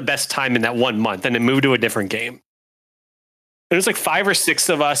who can get the best time in that 1 month and then move to a different game? It was like 5 or 6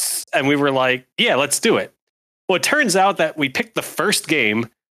 of us and we were like, yeah, let's do it. Well, it turns out that we picked the first game,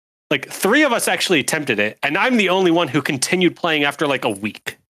 like 3 of us actually attempted it, and I'm the only one who continued playing after like a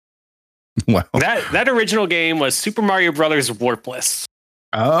week. Wow. That original game was Super Mario Brothers Warpless.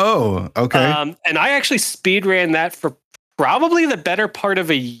 Oh, okay. And I actually speed ran that for probably the better part of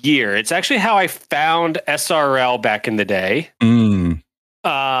a year. It's actually how I found SRL back in the day.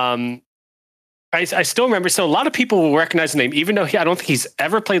 I still remember. So a lot of people will recognize the name, even though I don't think he's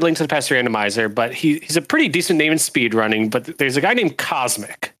ever played Link to the Past Randomizer, but he's a pretty decent name in speedrunning. But there's a guy named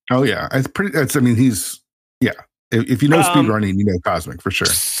Cosmic. Oh yeah. He's if you know speedrunning, you know Cosmic for sure.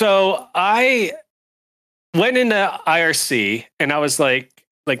 So I went into IRC and I was like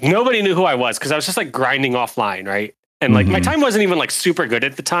nobody knew who I was because I was just like grinding offline, right? And like my time wasn't even like super good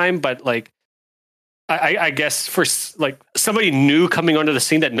at the time, but like I guess for like somebody new coming onto the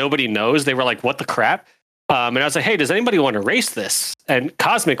scene that nobody knows, they were like, "What the crap?" And I was like, "Hey, does anybody want to race this?" And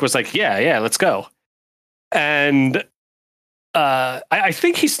Cosmic was like, "Yeah, let's go." And I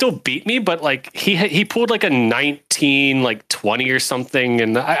think he still beat me, but like he pulled like a 19, like 20 or something.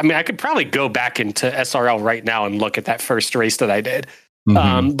 And I mean, I could probably go back into SRL right now and look at that first race that I did.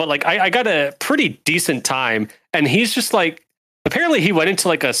 But like I got a pretty decent time, and he's just like, apparently he went into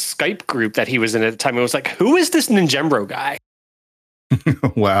like a Skype group that he was in at the time. It was like, who is this Ninjembro guy?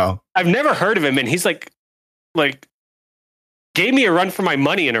 Wow. I've never heard of him. And he's like gave me a run for my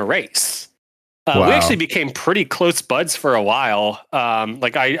money in a race. Wow. We actually became pretty close buds for a while.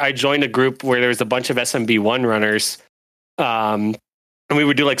 Like I joined a group where there was a bunch of SMB1 runners. And we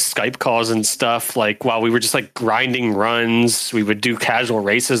would do like Skype calls and stuff. Like while we were just like grinding runs, we would do casual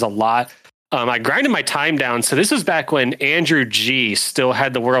races a lot. I grinded my time down. So this was back when Andrew G still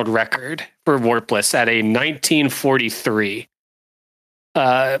had the world record for Warpless at a 1943.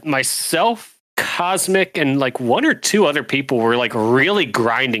 Myself, Cosmic, and like 1 or 2 other people were like really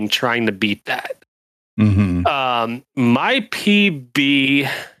grinding, trying to beat that. My PB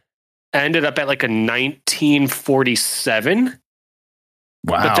ended up at like a 1947.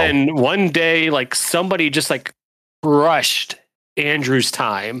 Wow. But then one day, like somebody just like crushed Andrew's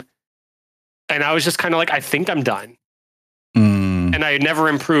time. And I was just kind of like, I think I'm done. And I had never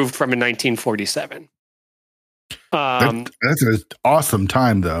improved from a 1947. That's an awesome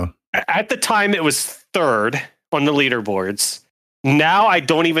time, though. At the time, it was 3rd on the leaderboards. Now I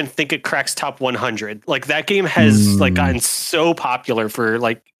don't even think it cracks top 100. Like that game has like gotten so popular for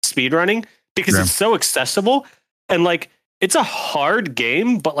like speedrunning because it's so accessible. And like it's a hard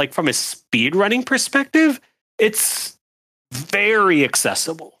game, but like from a speedrunning perspective, it's very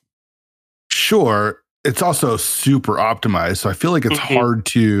accessible. Sure. It's also super optimized. So I feel like it's hard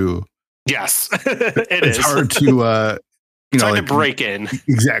to. Yes, it's hard to Trying like to break in.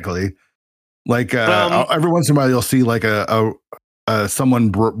 Exactly. Like every once in a while you'll see like someone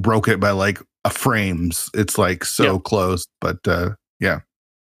broke it by like a frames. It's like so close, but yeah.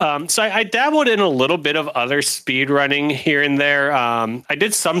 So I dabbled in a little bit of other speed running here and there. I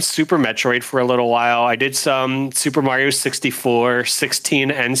did some Super Metroid for a little while. I did some Super Mario 64,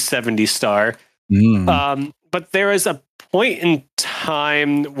 16, and 70 star. But there was a point in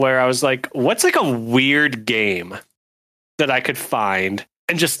time where I was like, what's like a weird game that I could find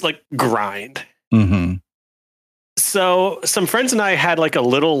and just like grind? So some friends and I had like a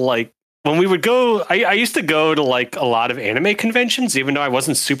little like, when we would go, I used to go to like a lot of anime conventions, even though I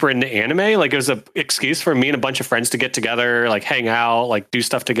wasn't super into anime. Like it was an excuse for me and a bunch of friends to get together, like hang out, like do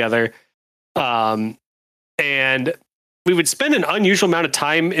stuff together. And we would spend an unusual amount of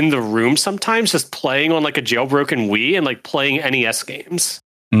time in the room sometimes just playing on like a jailbroken Wii and like playing NES games.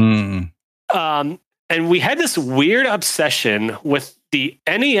 And we had this weird obsession with the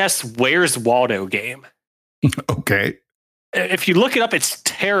NES Where's Waldo game. Okay. If you look it up, it's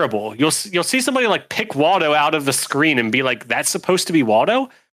terrible. You'll see somebody like pick Waldo out of the screen and be like, that's supposed to be Waldo.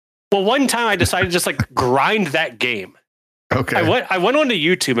 Well, one time I decided to just like grind that game. Okay. I went onto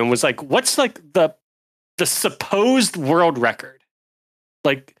YouTube and was like, what's like the supposed world record?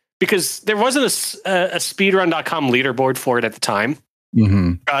 Like, because there wasn't a speedrun.com leaderboard for it at the time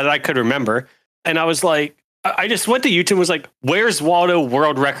that I could remember. And I was like, I just went to YouTube and was like, where's Waldo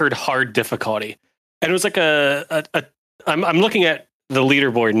world record hard difficulty? And it was like I'm looking at the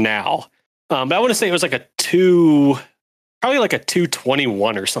leaderboard now, but I want to say it was like probably like a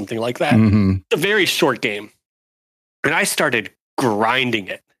 221 or something like that. It's a very short game. And I started grinding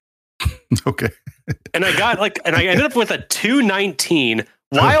it. Okay. And I ended up with a 219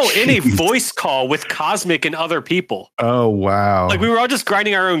 while in a voice call with Cosmic and other people. Oh, wow. Like we were all just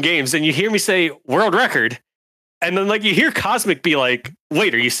grinding our own games and you hear me say world record. And then like you hear Cosmic be like,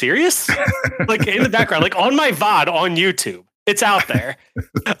 wait, are you serious? Like in the background, like on my VOD on YouTube. It's out there.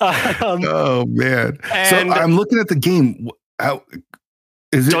 Oh man. So I'm looking at the game. How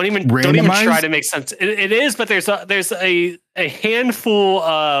is it? Don't even try to make sense. It is, but there's a handful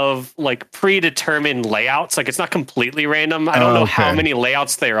of like predetermined layouts. Like it's not completely random. I don't know how many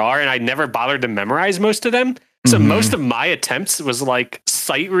layouts there are, and I never bothered to memorize most of them. So most of my attempts was like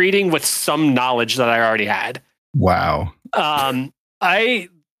sight reading with some knowledge that I already had. Wow. My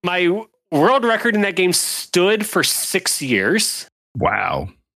world record in that game stood for 6 years. Wow.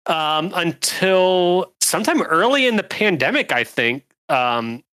 Until sometime early in the pandemic, I think,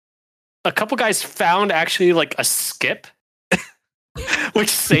 a couple guys found actually like a skip, which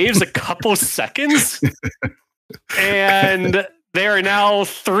saves a couple seconds. And there are now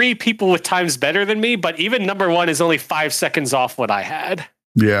 3 people with times better than me, but even number 1 is only 5 seconds off what I had.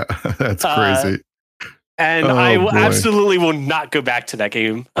 Yeah, that's crazy. And I absolutely will not go back to that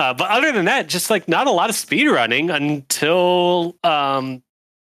game. But other than that, just like not a lot of speed running until Rando.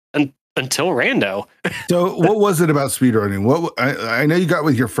 So what was it about speed running? What I know you got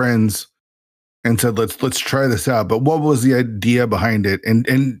with your friends and said let's try this out, but what was the idea behind it?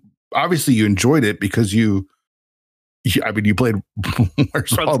 And obviously you enjoyed it because you played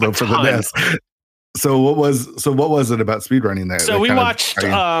Where's Waldo for the NES. So what was it about speed running that? So we watched.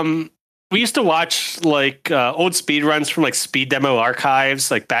 We used to watch like old speed runs from like Speed Demo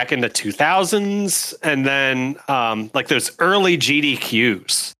Archives, like back in the 2000s, and then like those early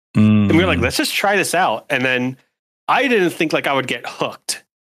GDQs. And we were like, let's just try this out. And then I didn't think like I would get hooked,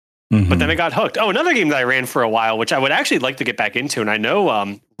 but then I got hooked. Oh, another game that I ran for a while, which I would actually like to get back into, and I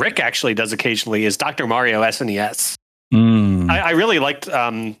know Rick actually does occasionally, is Dr. Mario SNES. I really liked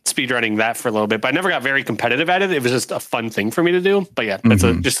speedrunning that for a little bit, but I never got very competitive at it. It was just a fun thing for me to do. But yeah, that's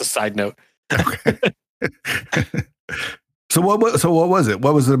just a side note. Okay. So what was it?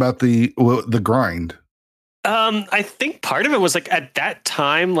 What was it about the grind? I think part of it was like at that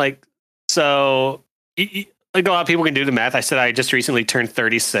time, like, so like a lot of people can do the math. I said I just recently turned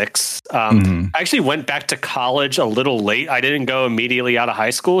 36. I actually went back to college a little late. I didn't go immediately out of high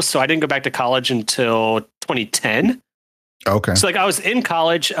school, so I didn't go back to college until 2010. Okay. So like I was in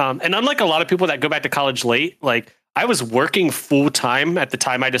college, and unlike a lot of people that go back to college late, like I was working full time at the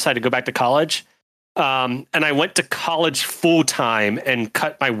time I decided to go back to college. And I went to college full time and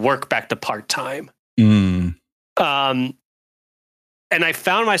cut my work back to part time. And I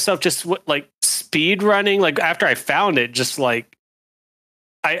found myself just like speed running. Like after I found it, just like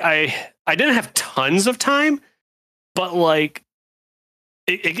I didn't have tons of time, but like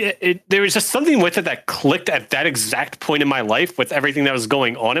there was just something with it that clicked at that exact point in my life with everything that was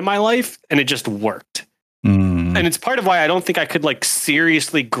going on in my life, and it just worked. And it's part of why I don't think I could like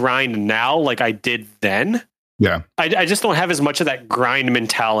seriously grind now like I did then. Yeah. I just don't have as much of that grind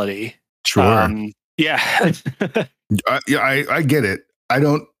mentality. Sure. Yeah. I get it. I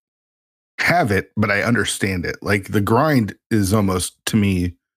don't have it, but I understand it. Like the grind is almost to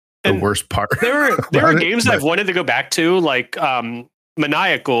me the worst part. There are games I've wanted to go back to, like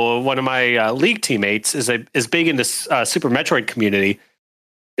Maniacal, one of my league teammates, is big in this Super Metroid community.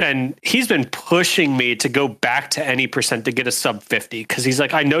 And he's been pushing me to go back to any percent to get a sub 50 because he's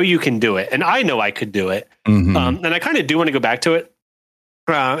like, I know you can do it. And I know I could do it. Mm-hmm. And I kind of do want to go back to it.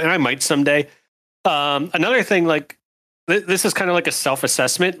 And I might someday. Another thing, like, this is kind of like a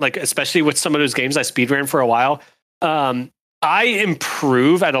self-assessment, like, especially with some of those games I speedran for a while. I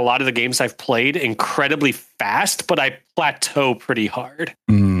improve at a lot of the games I've played incredibly fast, but I plateau pretty hard.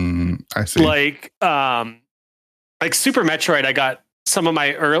 I see. Like Super Metroid, I got some of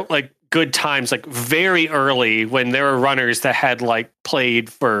my good times, like very early when there were runners that had like played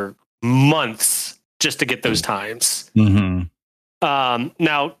for months just to get those times. Mm-hmm.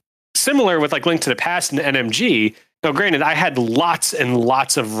 Now, similar with like Link to the Past and NMG. Now, granted, I had lots and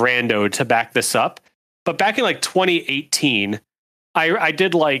lots of rando to back this up, but back in like 2018, I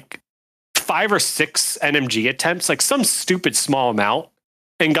did like 5 or 6 NMG attempts, like some stupid small amount,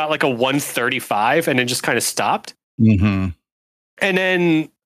 and got like a 135, and then just kind of stopped. Mm-hmm. And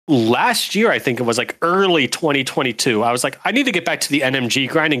then last year, I think it was like early 2022, I was like, I need to get back to the NMG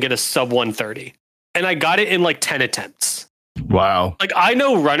grind and get a sub 130. And I got it in like 10 attempts. Wow. Like, I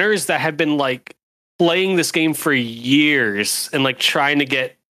know runners that have been like playing this game for years and like trying to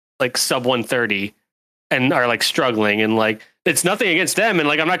get like sub 130 and are like struggling, and like, it's nothing against them. And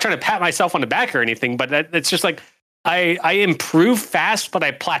like, I'm not trying to pat myself on the back or anything, but it's just like, I improve fast, but I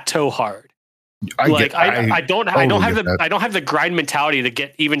plateau hard. I don't have the grind mentality to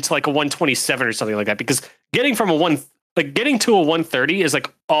get even to like a 127 or something like that, because getting to a 130 is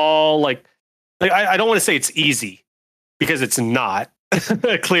like all like I don't want to say it's easy, because it's not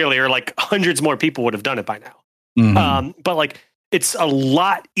clearly, or like hundreds more people would have done it by now. Mm-hmm. But like, it's a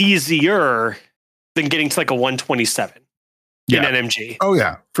lot easier than getting to like a 127 in NMG. Oh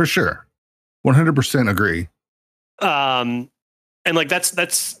yeah, for sure. 100% agree. And like,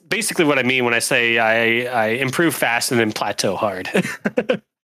 that's basically what I mean when I say I improve fast and then plateau hard.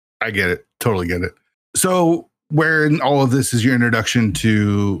 I get it. Totally get it. So where in all of this is your introduction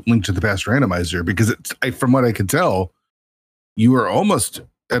to Link to the Past randomizer? Because from what I could tell, you were almost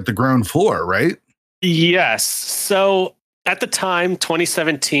at the ground floor, right? Yes. So at the time,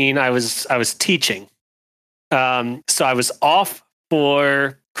 2017, I was teaching. So I was off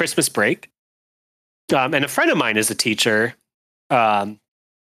for Christmas break. And a friend of mine is a teacher.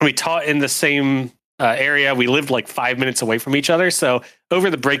 We taught in the same area. We lived like 5 minutes away from each other. So over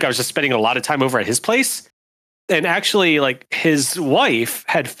the break, I was just spending a lot of time over at his place. And actually, like, his wife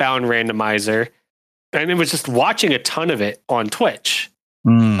had found Randomizer, and it was just watching a ton of it on Twitch.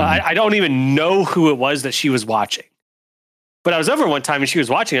 I don't even know who it was that she was watching. But I was over one time and she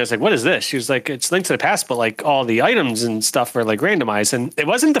was watching. I was like, what is this? She was like, it's Link to the Past, but like all the items and stuff are like randomized. And it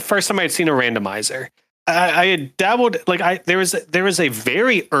wasn't the first time I had seen a randomizer. I had dabbled, like, there was a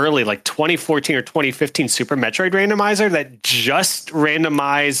very early, like 2014 or 2015 Super Metroid randomizer that just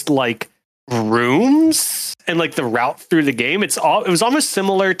randomized like rooms and like the route through the game. It was almost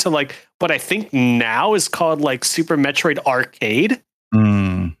similar to like what I think now is called like Super Metroid Arcade.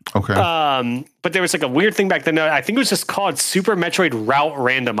 Okay. But there was like a weird thing back then. I think it was just called Super Metroid Route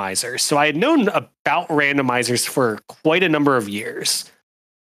Randomizer. So I had known about randomizers for quite a number of years.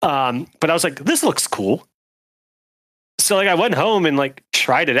 But I was like, this looks cool. So like, I went home and like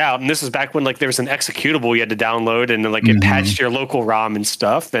tried it out. And this was back when like there was an executable you had to download, and then like it patched your local ROM and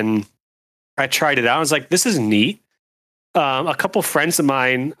stuff. And I tried it out. I was like, this is neat. A couple friends of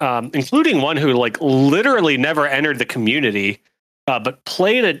mine, including one who like literally never entered the community, but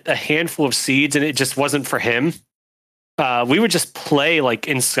played a handful of seeds, and it just wasn't for him. We would just play like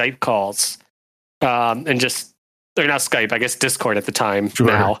in Skype calls, and just, or not Skype, I guess Discord at the time. Sure.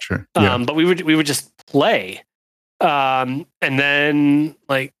 Yeah. But we would just play. And then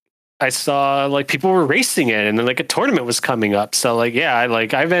like I saw like people were racing it, and then like a tournament was coming up. So like, yeah,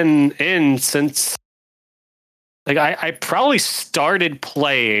 I've been in since like I probably started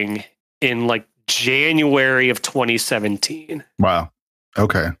playing in like January of 2017. Wow.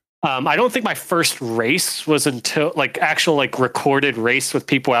 Okay. I don't think my first race was until like actual like recorded race with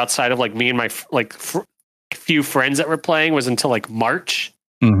people outside of like me and my few friends that were playing was until like March.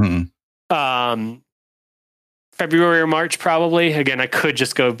 February or March probably. Again, I could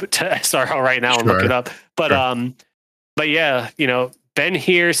just go to SRL right now and look it up. But yeah, you know, been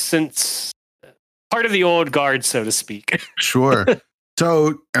here since part of the old guard, so to speak. Sure.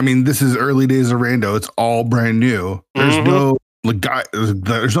 So, I mean, this is early days of Rando. It's all brand new. There's no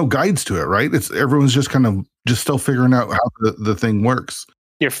there's no guides to it, right? It's everyone's just kind of just still figuring out how the thing works.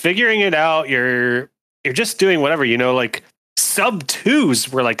 You're figuring it out. You're just doing whatever, like sub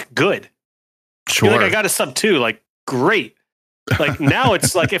 2s were like good. Sure. You're like, I got a sub 2, like great. Like now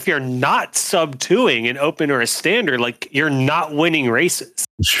it's like if you're not sub 2ing an open or a standard, like you're not winning races.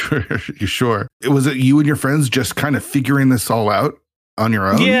 Sure. Was it you and your friends just kind of figuring this all out on your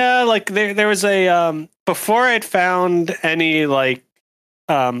own? Yeah, like there was a before I'd found any like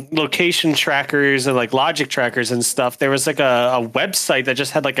location trackers and like logic trackers and stuff, there was like a website that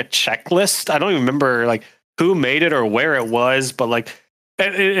just had like a checklist. I don't even remember like who made it or where it was, but like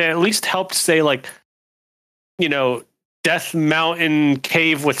it at least helped say like, Death Mountain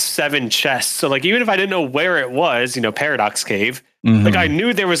cave with 7 chests. So like even if I didn't know where it was, Paradox Cave, like I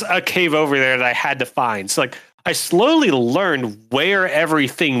knew there was a cave over there that I had to find. So like I slowly learned where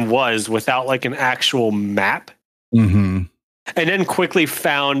everything was without like an actual map. And then quickly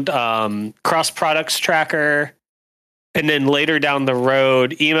found cross products tracker, and then later down the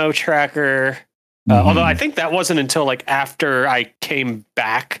road emo tracker. Although I think that wasn't until like after I came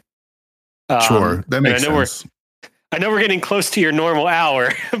back. Sure, that makes sense. I know we're getting close to your normal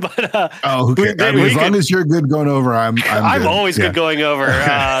hour, but okay. As long as you're good going over, I'm good. Always good going over.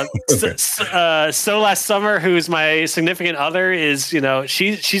 So last summer, who's my significant other, is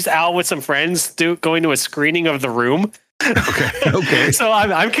she's out with some friends going to a screening of The Room. Okay. So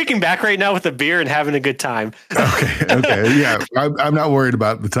I'm kicking back right now with a beer and having a good time. Okay. Yeah, I'm not worried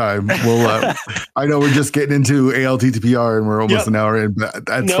about the time. We'll. I know we're just getting into ALTTPR and we're almost an hour in, but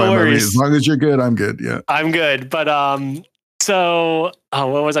that's fine by me. As long as you're good, I'm good. Yeah, I'm good. But so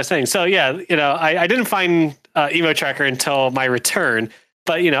what was I saying? So yeah, I didn't find Emo Tracker until my return,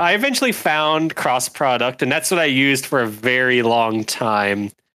 but I eventually found Cross Product, and that's what I used for a very long time.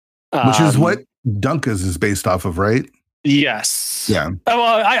 Which is what Dunkas is based off of, right? Yes. Yeah. Oh,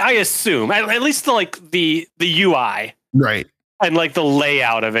 well, I assume at least the UI, right, and like the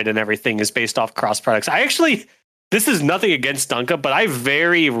layout of it and everything is based off cross products. This is nothing against Dunka, but I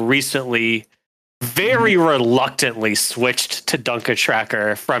very recently, very reluctantly switched to Dunka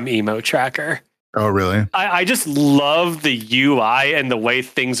Tracker from Emo Tracker. Oh, really? I just love the UI and the way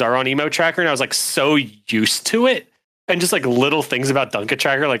things are on Emo Tracker, and I was like so used to it, and just like little things about Dunka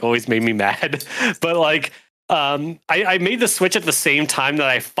Tracker like always made me mad, but like. I made the switch at the same time that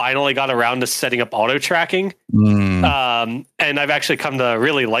I finally got around to setting up auto tracking. And I've actually come to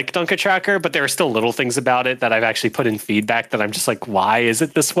really like Dunka Tracker, but there are still little things about it that I've actually put in feedback that I'm just like, why is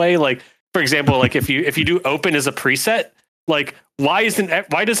it this way? Like, for example, like if you do open as a preset, like why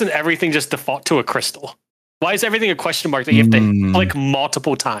doesn't everything just default to a crystal? Why is everything a question mark that you have to click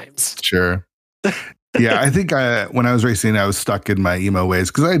multiple times? Sure. Yeah, I think when I was racing, I was stuck in my emo ways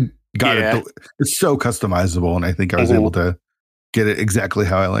because I got it. It's so customizable, and I think I was able to get it exactly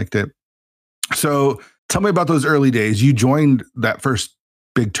how I liked it. So tell me about those early days. You joined that first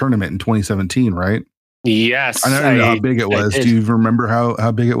big tournament in 2017, right? Yes. I don't know how big it was. Do you remember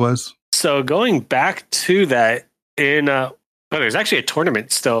how big it was? So going back to that there's actually a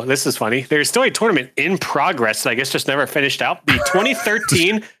tournament still. This is funny. There's still a tournament in progress that I guess just never finished out. The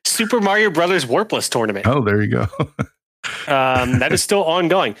 2013 Super Mario Brothers Warpless tournament. Oh, there you go. That is still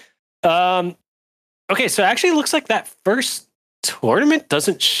ongoing. Okay, so it actually looks like that first tournament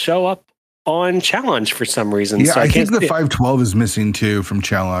doesn't show up on Challenge for some reason. Yeah, so I think the 512 is missing too from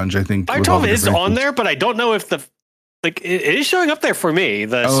Challenge. I think 512 is on there, but I don't know if it is showing up there for me.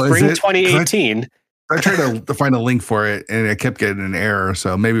 The spring 2018. I tried to find a link for it, and I kept getting an error.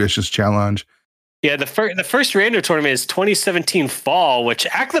 So maybe it's just Challenge. Yeah, the first random tournament is 2017 fall, which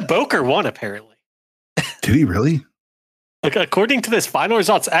Ack the Boker won apparently. Did he really? Like according to this final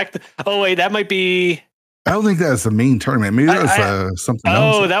results, oh wait, that might be. I don't think that's the main tournament. Maybe that was something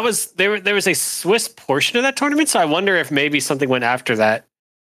else. Oh, that was there was a Swiss portion of that tournament, so I wonder if maybe something went after that.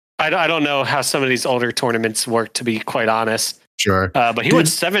 I don't know how some of these older tournaments work, to be quite honest. Sure, but he went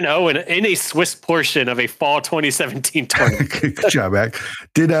 7-0 in a Swiss portion of a fall 2017 tournament. Good job, Mac.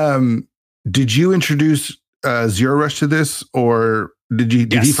 Did you introduce Zero Rush to this, or did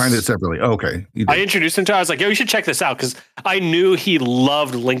he find it separately? Oh, okay. I introduced him to it. I was like, yo, you should check this out, because I knew he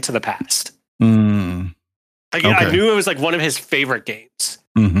loved Link to the Past. I knew it was like one of his favorite games.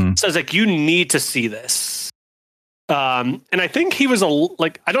 So I was like, you need to see this. And I think he was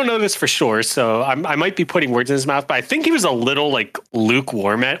I don't know this for sure, so I might be putting words in his mouth, but I think he was a little like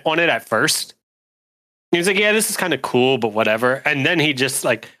lukewarm on it at first. He was like, yeah, this is kind of cool, but whatever. And then he just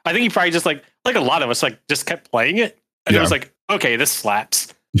I think he probably just like a lot of us, just kept playing it. And it was like, okay, this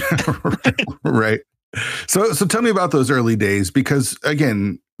slaps. Right. So tell me about those early days, because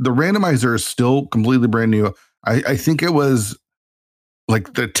again, the randomizer is still completely brand new. I think it was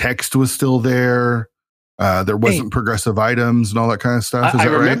like the text was still there. There wasn't progressive items and all that kind of stuff. I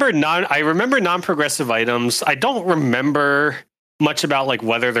remember non-progressive items. I don't remember much about like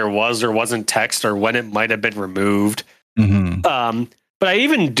whether there was or wasn't text or when it might have been removed. Mm-hmm. But I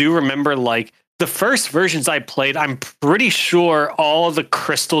even do remember like the first versions I played, I'm pretty sure all the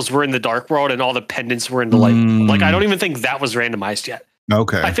crystals were in the dark world and all the pendants were in the light world. Like, I don't even think that was randomized yet.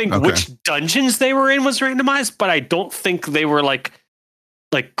 Okay. I think which dungeons they were in was randomized, but I don't think they were like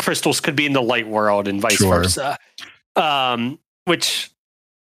crystals could be in the light world and vice versa. Which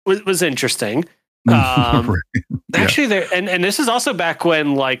was interesting. Right. Actually, there and this is also back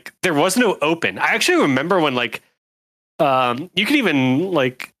when like there was no open. I actually remember when like you could even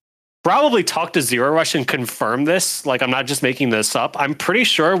like probably talk to Zero Rush and confirm this. Like, I'm not just making this up. I'm pretty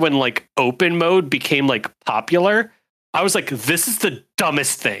sure when like open mode became like popular, I was like, this is the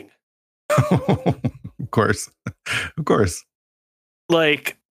dumbest thing. Of course.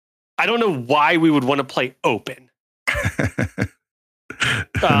 Like, I don't know why we would want to play open.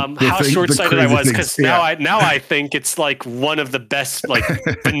 How short-sighted I was, because now I think it's like one of the best like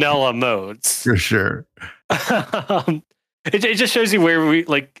vanilla modes. For sure. It just shows you where we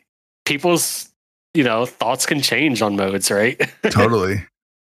like people's thoughts can change on modes, right? Totally.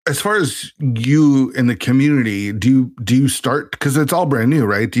 As far as you in the community, do you start, because it's all brand new,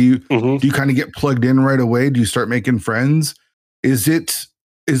 right? Do you kind of get plugged in right away? Do you start making friends? Is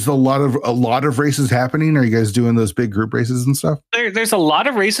a lot of races happening? Are you guys doing those big group races and stuff? There's a lot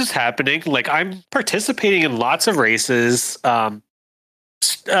of races happening. Like, I'm participating in lots of races.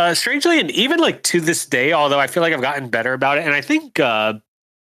 Strangely, and even like to this day, although I feel like I've gotten better about it, and I think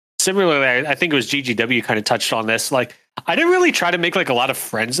similarly, I think it was GGW kind of touched on this. Like, I didn't really try to make like a lot of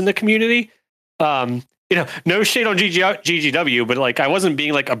friends in the community. No shade on GGW, but like I wasn't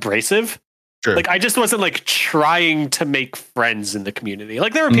being like abrasive. Sure. Like, I just wasn't like trying to make friends in the community.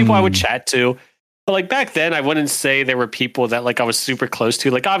 Like, there were people I would chat to, but like back then, I wouldn't say there were people that like I was super close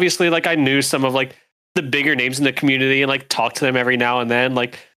to. Like, obviously, like I knew some of like the bigger names in the community and like talked to them every now and then.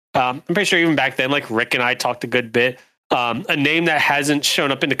 Like, I'm pretty sure even back then, like Rick and I talked a good bit. A name that hasn't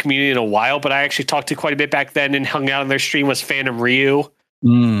shown up in the community in a while, but I actually talked to quite a bit back then and hung out on their stream was Phantom Ryu.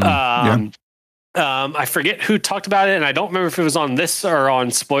 I forget who talked about it, and I don't remember if it was on this or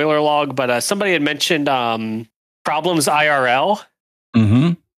on Spoiler Log, but somebody had mentioned Problems IRL.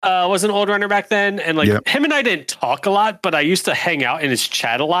 Was an old runner back then, and like him and I didn't talk a lot, but I used to hang out in his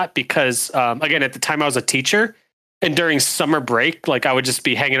chat a lot because again, at the time I was a teacher, and during summer break, like I would just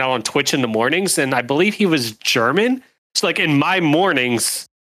be hanging out on Twitch in the mornings, and I believe he was German. So like in my mornings,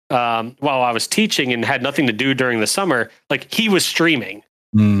 while I was teaching and had nothing to do during the summer, like he was streaming.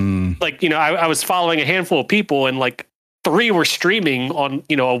 Like, I was following a handful of people, and like 3 were streaming on,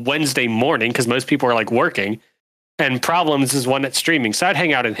 a Wednesday morning because most people are like working, and Problems is one that's streaming. So I'd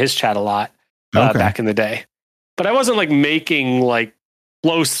hang out in his chat a lot back in the day, but I wasn't like making like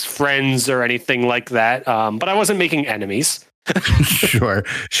close friends or anything like that. But I wasn't making enemies. Sure.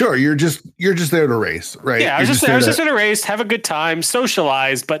 You're just there to race, right? Yeah, I was just there to race, have a good time,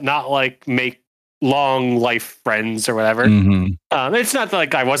 socialize, but not like make long life friends or whatever. It's not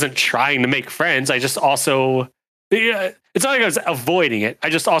like I wasn't trying to make friends. I just also, it's not like I was avoiding it. I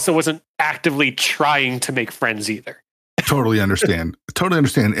just also wasn't actively trying to make friends either. Totally understand.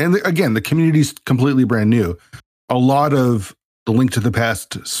 And again, the community's completely brand new. A lot of the Link to the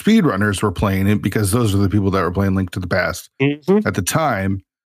Past speedrunners were playing it because those are the people that were playing Link to the Past at the time.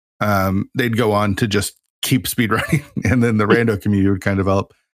 They'd go on to just keep speedrunning, and then the rando community would kind of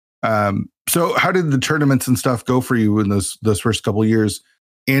develop. So how did the tournaments and stuff go for you in those first couple of years?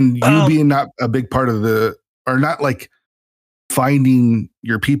 And you being not a big part of or not like finding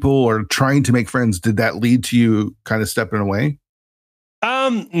your people or trying to make friends, did that lead to you kind of stepping away?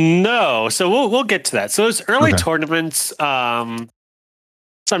 No. So we'll get to that. So those early tournaments, so I'm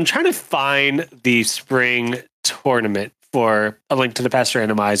trying to find the spring tournament for A Link to the Past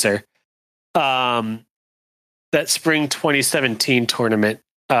randomizer. That spring 2017 tournament.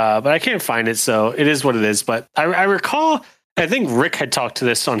 But I can't find it, so it is what it is. But I recall, I think Rick had talked to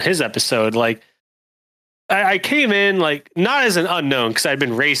this on his episode. Like, I came in like not as an unknown because I'd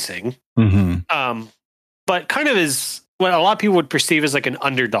been racing, but kind of as what a lot of people would perceive as like an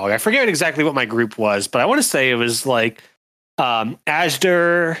underdog. I forget exactly what my group was, but I want to say it was like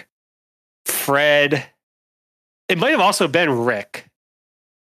Ashdar, Fred. It might have also been Rick.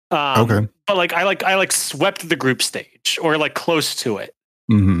 But like I swept the group stage or like close to it.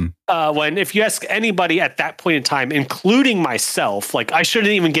 When if you ask anybody at that point in time, including myself, like I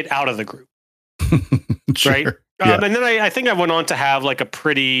shouldn't even get out of the group. Sure. right? Yeah. And then I think I went on to have like a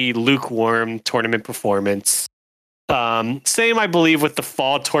pretty lukewarm tournament performance. Same, I believe, with the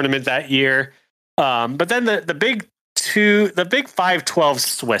fall tournament that year. But then the big 512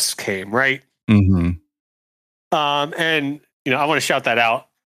 Swiss came, right? Mm-hmm. And I want to shout that out.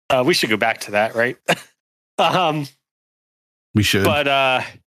 We should go back to that, right? We should. But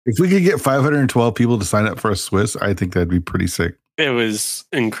if we could get 512 people to sign up for a Swiss, I think that'd be pretty sick. It was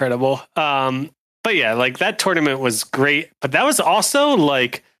incredible. But yeah, like that tournament was great. But that was also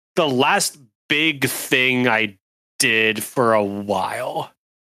like the last big thing I did for a while.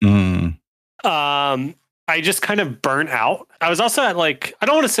 Mm. I just kind of burnt out. I was also at like, I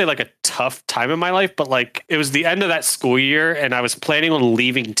don't want to say like a tough time in my life, but like it was the end of that school year and I was planning on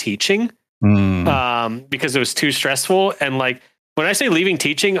leaving teaching because it was too stressful. And like, when I say leaving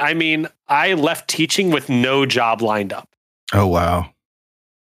teaching, I mean, I left teaching with no job lined up. Oh, wow.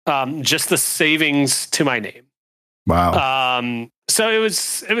 Just the savings to my name. Wow. So it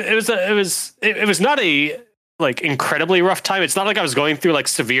was not a like incredibly rough time. It's not like I was going through like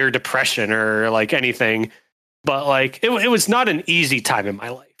severe depression or like anything, but like it was not an easy time in my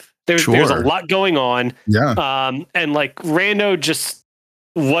life. There's a lot going on. Yeah. And like Rando just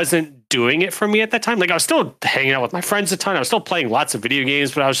wasn't doing it for me at that time. Like I was still hanging out with my friends a ton. I was still playing lots of video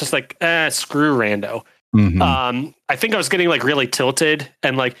games, but I was just like, screw Rando. Mm-hmm. I think I was getting like really tilted,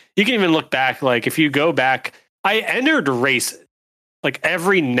 and like you can even look back. Like if you go back, I entered races like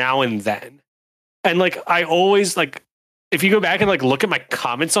every now and then, and like I always like if you go back and like look at my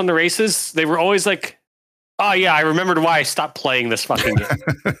comments on the races, they were always like, "Oh yeah, I remembered why I stopped playing this fucking game."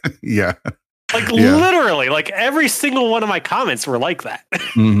 Yeah, like literally, like every single one of my comments were like that.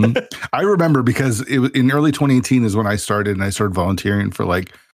 Mm-hmm. I remember because it was in early 2018 is when I started, and I started volunteering for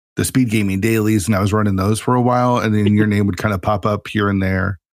like the speed gaming dailies, and I was running those for a while, and then your name would kind of pop up here and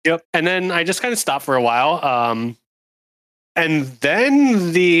there. Yep. And then I just kind of stopped for a while. And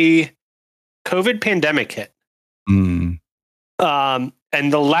then the COVID pandemic hit. Mm. And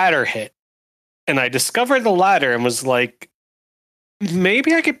the ladder hit. And I discovered the ladder and was like,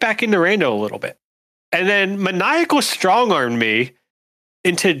 maybe I get back into Rando a little bit. And then Maniacal strong-armed me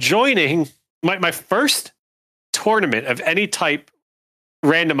into joining my first tournament of any type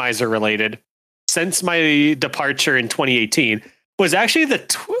randomizer related since my departure in 2018 was actually the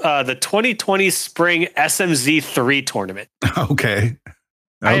 2020 spring SMZ3 tournament. Okay.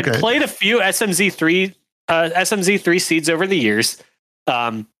 I had played a few SMZ3 seeds over the years.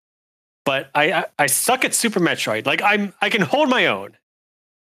 But I suck at Super Metroid. Like I can hold my own.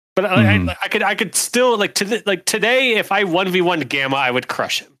 But I could still like today if I 1v1 Gamma, I would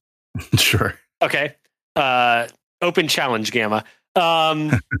crush him. Sure. Okay. Open challenge Gamma.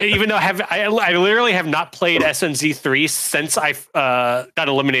 Even though I literally have not played SMZ3 since I got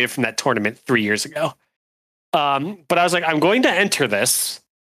eliminated from that tournament 3 years ago. But I was like, I'm going to enter this,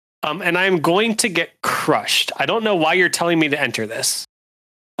 and I'm going to get crushed. I don't know why you're telling me to enter this.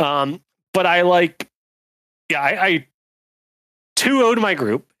 But I 2-0'd my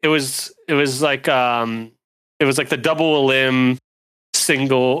group. It was like the double elim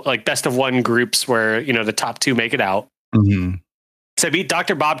single, like best of one groups where, the top two make it out. Mm-hmm. So I beat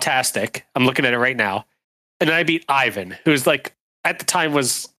Dr. Bob-tastic. I'm looking at it right now. And then I beat Ivan, who's like, at the time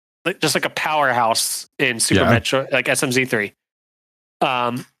was just like a powerhouse in Super Metro, like SMZ3.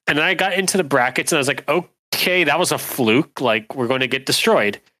 And then I got into the brackets and I was like, okay, that was a fluke. Like we're going to get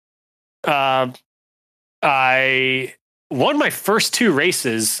destroyed. I won my first 2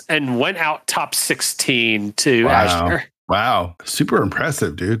 races and went out top 16 to Azure. Wow. Super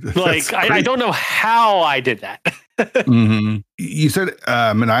impressive, dude. Like, I don't know how I did that. Mm-hmm. You said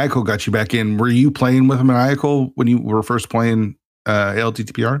Maniacal got you back in. Were you playing with Maniacal when you were first playing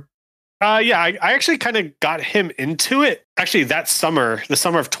ALTTPR? Yeah, I actually kind of got him into it. Actually, that summer, the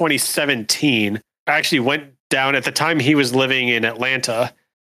summer of 2017, I actually went down. At the time, he was living in Atlanta.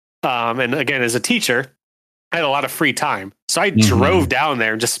 And again, as a teacher, I had a lot of free time. So I drove down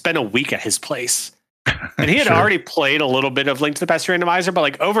there and just spent a week at his place. And he had already played a little bit of Link to the Past Randomizer, but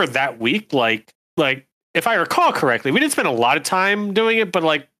like over that week, like if I recall correctly, we didn't spend a lot of time doing it, but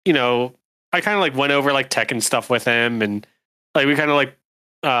like, I kind of like went over like tech and stuff with him, and like we kind of like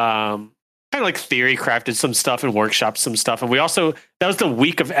theory crafted some stuff and workshopped some stuff. And we also, that was the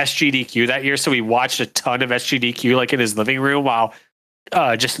week of SGDQ that year, so we watched a ton of SGDQ like in his living room while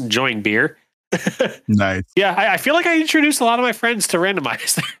just enjoying beer. Nice. Yeah, I feel like I introduced a lot of my friends to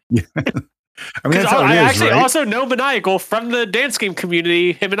Randomizer. Yeah. I mean, I actually also know Maniacal from the dance game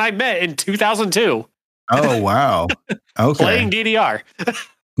community. Him and I met in 2002. Oh, wow. Okay. Playing DDR.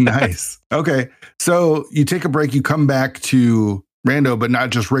 Nice. Okay. So you take a break, you come back to Rando, but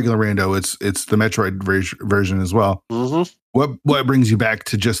not just regular Rando. It's the Metroid version as well. Mm-hmm. What brings you back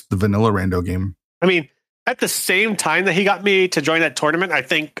to just the vanilla Rando game? I mean, at the same time that he got me to join that tournament, I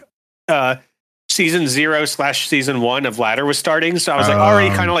think season 0/season 1 of Ladder was starting. So I was like already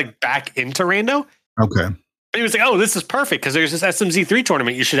kind of like back into Rando. Okay. And he was like, oh, this is perfect because there's this SMZ3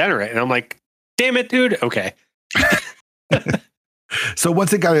 tournament. You should enter it. And I'm like, damn it, dude. Okay. So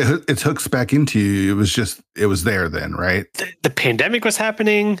once it got its hooks back into you, it was there then, right? The pandemic was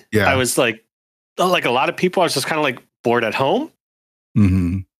happening. Yeah. I was like a lot of people, I was just kind of like bored at home.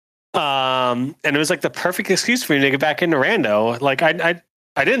 Mm-hmm. And it was like the perfect excuse for me to get back into Rando. Like I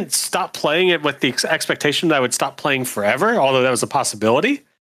didn't stop playing it with the expectation that I would stop playing forever, although that was a possibility.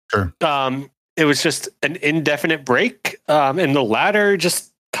 Sure. It was just an indefinite break. And the Ladder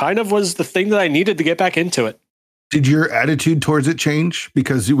just kind of was the thing that I needed to get back into it. Did your attitude towards it change?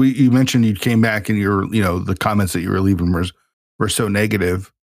 Because you mentioned you came back and the comments that you were leaving were so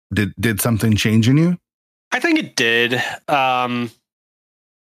negative. Did something change in you? I think it did. I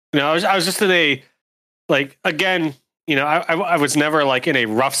was just in a, like, again, I was never like in a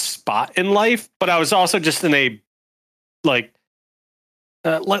rough spot in life, but I was also just in a like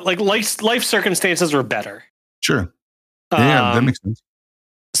life circumstances were better. Sure. Yeah, that makes sense.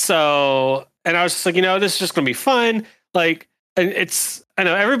 So, and I was just like, this is just going to be fun. Like, and I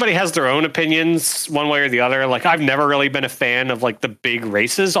know everybody has their own opinions one way or the other. Like, I've never really been a fan of like the big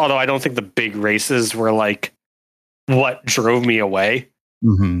races, although I don't think the big races were like what drove me away.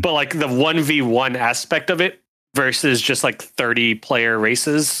 Mm-hmm. But like the 1v1 aspect of it versus just like 30 player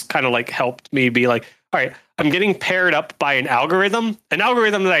races kind of like helped me be like, all right, I'm getting paired up by an algorithm that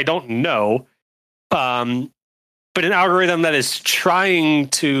I don't know. But an algorithm that is trying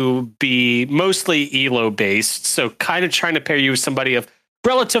to be mostly ELO based. So kind of trying to pair you with somebody of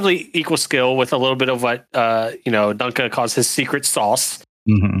relatively equal skill with a little bit of what, Dunka calls his secret sauce.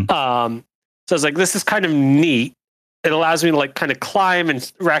 Mm-hmm. So I was like, this is kind of neat. It allows me to like kind of climb and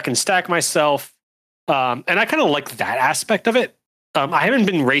rack and stack myself. And I kind of like that aspect of it. I haven't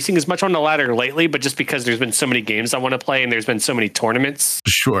been racing as much on the ladder lately, but just because there's been so many games I want to play and there's been so many tournaments.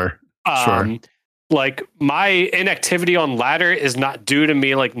 Sure. Like my inactivity on ladder is not due to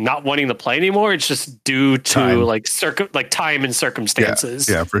me like not wanting to play anymore. It's just due to time and circumstances.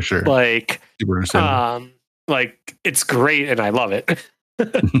 Yeah, for sure. Like it's great and I love it.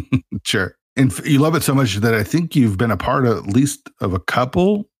 Sure. And you love it so much that I think you've been a part of at least of a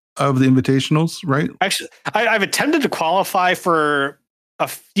couple of the invitationals, right? Actually, I've attempted to qualify for a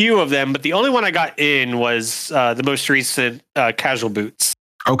few of them, but the only one I got in was the most recent Casual Boots.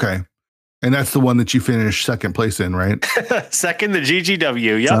 Okay. And that's the one that you finished second place in, right? Second, the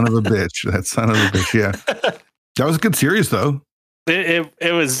GGW. Yep. Son of a bitch. That son of a bitch. Yeah. That was a good series, though.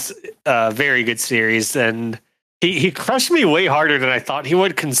 It was a very good series. And he crushed me way harder than I thought he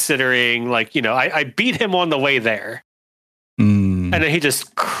would, considering, I beat him on the way there. Mm. And then he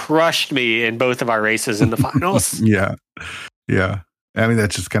just crushed me in both of our races in the finals. Yeah. Yeah. I mean,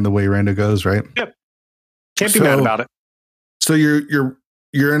 that's just kind of the way Rando goes, right? Yep. Can't be mad about it. So you're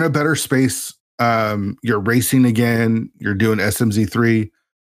in a better space. You're racing again. You're doing SMZ3.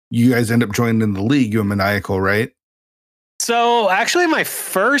 You guys end up joining the league. You and Maniacal, right? So actually, I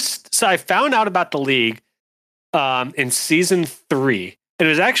found out about the league in season 3. It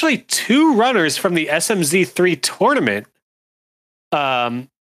was actually 2 runners from the SMZ3 tournament.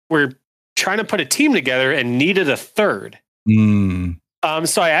 Were trying to put a team together and needed a third. Mm.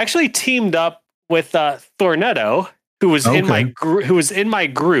 So I actually teamed up with Thornetto, who was in my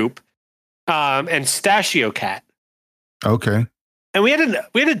group, and Stashio Cat. Okay. And we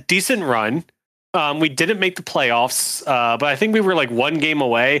had a decent run. We didn't make the playoffs, but I think we were like 1 game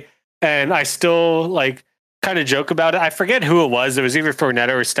away. And I still like kind of joke about it. I forget who it was. It was either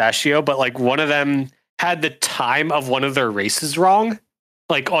Thornetto or Stashio, but like one of them had the time of one of their races wrong,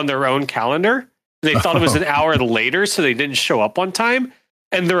 like on their own calendar. They thought it was an hour later, so they didn't show up on time.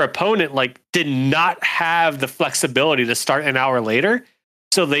 And their opponent did not have the flexibility to start an hour later.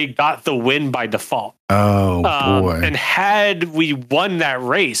 So they got the win by default. Oh, boy. And had we won that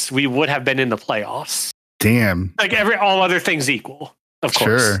race, we would have been in the playoffs. Damn. Like all other things equal, of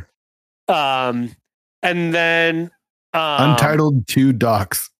course. Sure. And then Untitled 2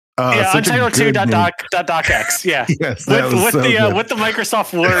 Docs. Untitled 2.docx. Yeah. Yes. With the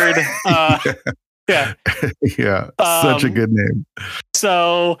Microsoft Word. Yeah. Yeah. Such a good name.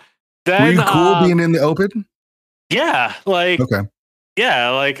 So then, were you cool being in the open? Yeah. Okay. Yeah.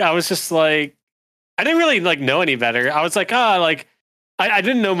 I was just I didn't really know any better. I was I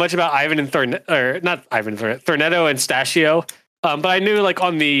didn't know much about Ivan and Thornetto and Stashio. But I knew like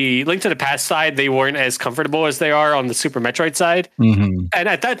on the Link to the Past side, they weren't as comfortable as they are on the Super Metroid side. Mm-hmm. And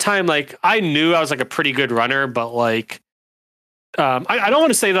at that time, like I knew I was like a pretty good runner, but like I don't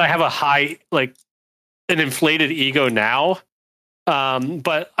want to say that I have a high, like an inflated ego now.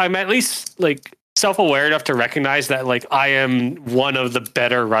 But I'm at least like self-aware enough to recognize that like I am one of the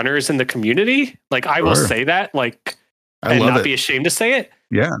better runners in the community. Like I will say that, like, and not be ashamed to say it.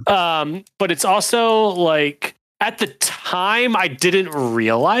 Yeah. But it's also like at the time I didn't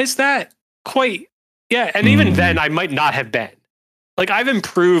realize that quite. Yeah. And even then I might not have been. Like I've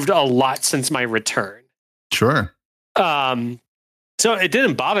improved a lot since my return. Sure. So it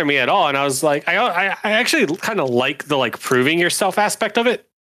didn't bother me at all. And I was like, I actually kind of like the like proving yourself aspect of it,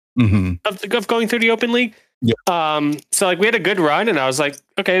 of going through the open league. Yeah. So like we had a good run and I was like,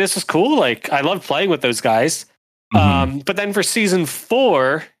 okay, this is cool. Like I love playing with those guys. But then for season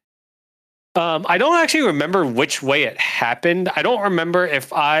 4, I don't actually remember which way it happened. I don't remember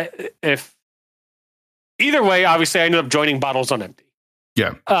if either way, obviously I ended up joining Bottles on Empty.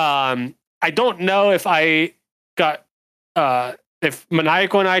 Yeah. I don't know if I got, if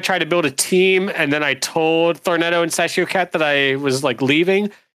Maniacal and I tried to build a team and then I told Thornetto and Sashio Cat that I was like leaving,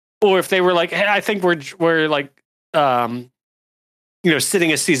 or if they were like, hey, I think we're like,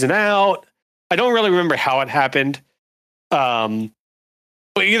 sitting a season out. I don't really remember how it happened. But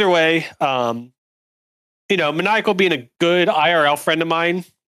either way, Maniacal being a good IRL friend of mine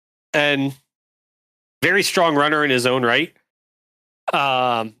and very strong runner in his own right,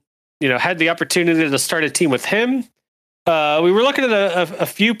 had the opportunity to start a team with him. We were looking at a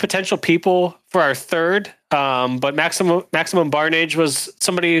few potential people for our third, but Maximum Barnage was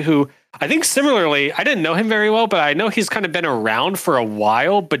somebody who I think similarly, I didn't know him very well, but I know he's kind of been around for a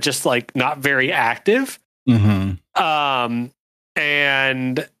while, but just like not very active.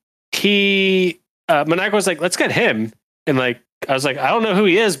 And he, Maniacal was like, let's get him. And like, I was like, I don't know who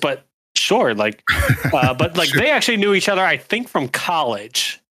he is, but sure. Like, but like they actually knew each other, I think from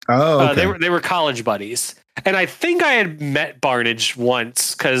college. Oh, okay. They were college buddies. And I think I had met Barnage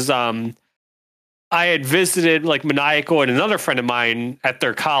once because I had visited like Maniacal and another friend of mine at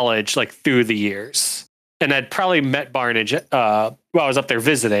their college like through the years, and I'd probably met Barnage while I was up there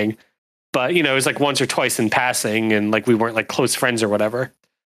visiting. But it was like once or twice in passing, and like we weren't like close friends or whatever.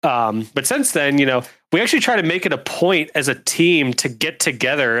 But since then, we actually try to make it a point as a team to get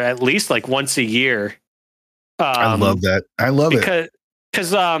together at least like once a year. I love that. I love it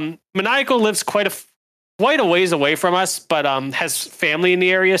because Maniacal lives quite a ways away from us, but has family in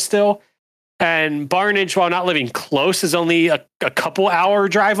the area still. And Barnage, while not living close, is only a couple hour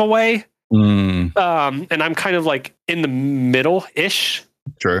drive away. And I'm kind of like in the middle-ish.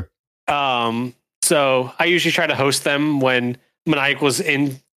 Sure. So I usually try to host them when Maniacal's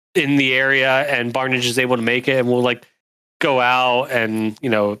in the area and Barnage is able to make it, and we'll like go out and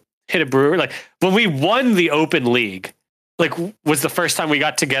hit a brewery. Like when we won the open league, like was the first time we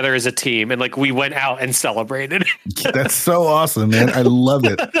got together as a team, and like we went out and celebrated. That's so awesome, man. I love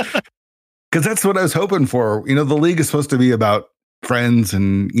it. Because that's what I was hoping for. The league is supposed to be about friends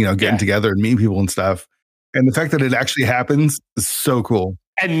and, getting together and meeting people and stuff. And the fact that it actually happens is so cool.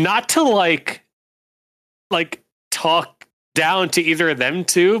 And not to like talk down to either of them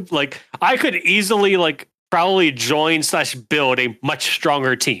too. Like I could easily like probably join/build a much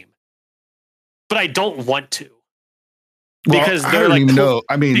stronger team, but I don't want to. Because they're like, no,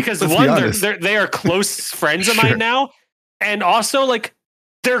 I mean, because one, they are close friends of mine now. And also like,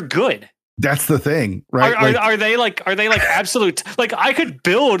 they're good. That's the thing, right? Are they like absolute? Like I could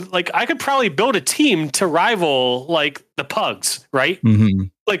probably build a team to rival like the Pugs, right?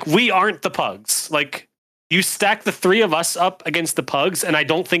 Like we aren't the Pugs. Like you stack the three of us up against the Pugs, and I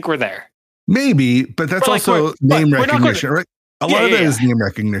don't think we're there. Maybe, but that's also name recognition, right? A lot of that is name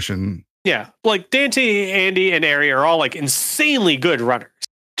recognition. Yeah, like Dante, Andy, and Ari are all like insanely good runners.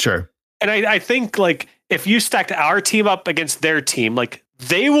 Sure. And I think like if you stacked our team up against their team, like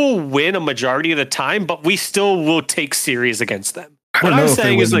they will win a majority of the time, but we still will take series against them. What I'm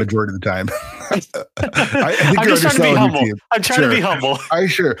saying is like majority of the time. I'm just trying to be humble. I'm trying to be humble.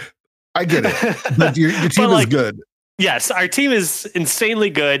 I get it. But your team is good. Yes, our team is insanely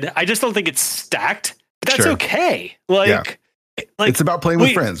good. I just don't think it's stacked. But that's okay. Like it's about playing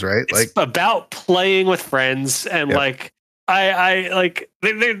with friends, right? It's about playing with friends, and like I like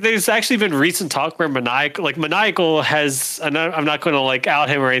there's actually been recent talk where Maniacal has, and I'm not going to like out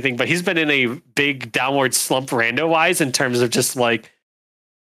him or anything, but he's been in a big downward slump rando wise in terms of just like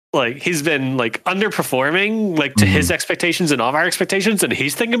he's been like underperforming like to his expectations and all of our expectations, and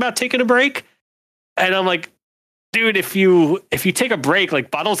he's thinking about taking a break. And I'm like, dude, if you take a break,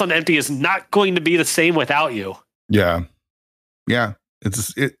 like Bottles on Empty is not going to be the same without you. Yeah. Yeah.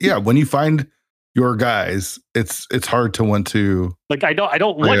 When you find your guys, it's hard to want to like I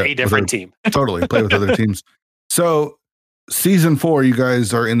don't want a different team. Totally play with other teams. So season 4, you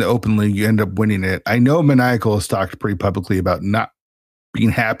guys are in the open league, you end up winning it. I know Maniacal has talked pretty publicly about not being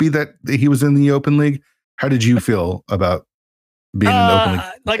happy that he was in the open league. How did you feel about being in the open league?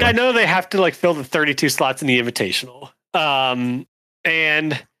 Like I know they have to like fill the 32 slots in the invitational.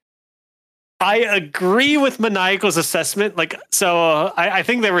 And I agree with Maniacal's assessment. Like, so I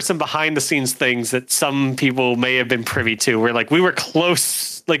think there were some behind the scenes things that some people may have been privy to where like we were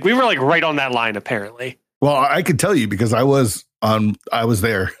close, like we were like right on that line, apparently. Well, I could tell you because I was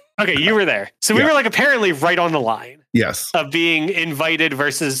there. Okay. You were there. So we were like apparently right on the line. Yes. Of being invited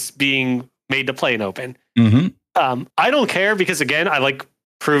versus being made to play an open. Mm-hmm. I don't care because again, I like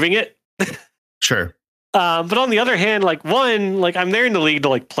proving it. Sure. But on the other hand, like I'm there in the league to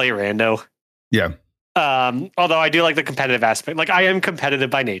like play rando. Yeah. Although I do like the competitive aspect. Like I am competitive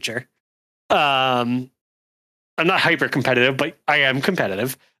by nature. I'm not hyper competitive, but I am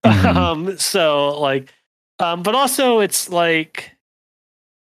competitive. Mm-hmm. So like, but also it's like,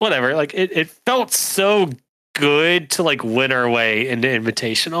 whatever. Like it felt so good to like win our way into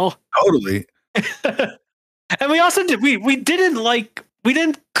Invitational. Totally. And we also we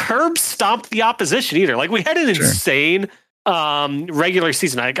didn't curb stomp the opposition either. Like we had an insane regular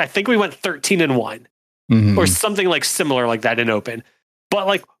season. I think we went 13-1 or something like similar like that in open. But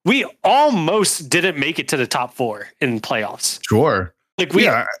like we almost didn't make it to the top 4 in playoffs. Sure. Like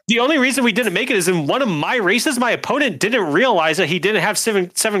the only reason we didn't make it is in one of my races, my opponent didn't realize that he didn't have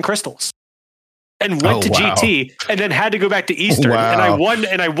seven crystals. And went to GT and then had to go back to Eastern. Wow.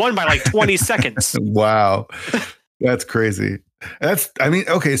 And I won by like 20 seconds. Wow. That's crazy.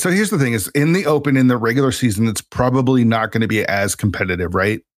 Okay. So here's the thing is in the open, in the regular season, it's probably not going to be as competitive,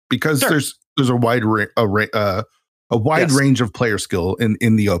 right? Because there's a wide range of player skill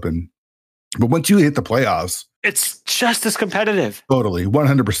in the open. But once you hit the playoffs, it's just as competitive. Totally.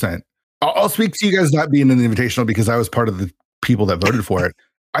 100%. I'll speak to you guys not being in the Invitational because I was part of the people that voted for it.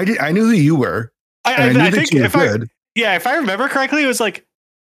 I knew who you were. I think if I remember correctly, it was like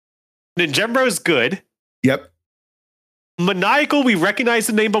Ninjembro is good. Yep. Maniacal, we recognize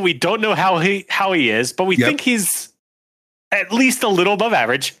the name, but we don't know how he is. But we think he's at least a little above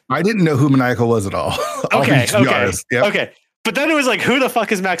average. I didn't know who Maniacal was at all. Okay. Yep. Okay. But then it was like, who the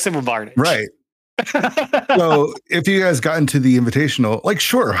fuck is Maximum Barnage? Right. So if you guys got into the Invitational, like,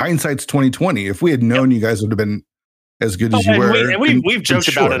 sure, hindsight's 2020. If we had known you guys would have been as good as you were. We've joked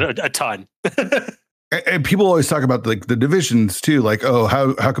about it a ton. And people always talk about like the divisions too. Like, oh,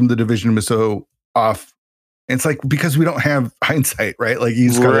 how come the division was so off? And it's like, because we don't have hindsight, right? Like you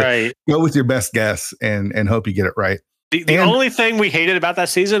just gotta go with your best guess and hope you get it right. The only thing we hated about that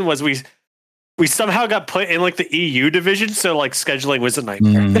season was we somehow got put in like the EU division. So like scheduling was a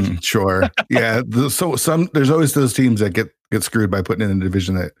nightmare. Sure. Yeah. There's always those teams that get screwed by putting in a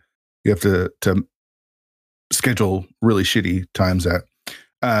division that you have to schedule really shitty times at.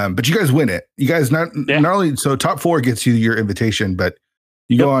 But you guys win it. You guys not only so top 4 gets you your invitation, but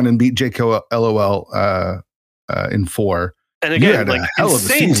you go on and beat JKO LOL in 4. And again, like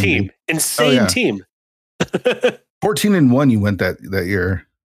insane team. Insane team. 14-1 you went that year.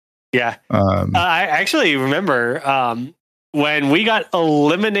 Yeah. I actually remember when we got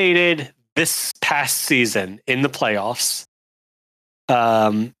eliminated this past season in the playoffs.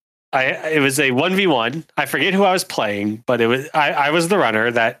 It was a 1v1. I forget who I was playing, but I was the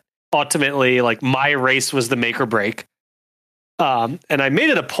runner that ultimately, like, my race was the make or break. And I made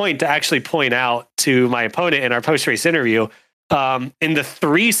it a point to actually point out to my opponent in our post-race interview, in the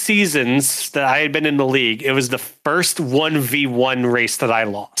 3 seasons that I had been in the league, it was the first 1v1 race that I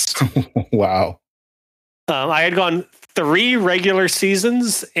lost. Wow. I had gone 3 regular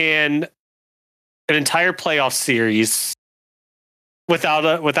seasons and an entire playoff series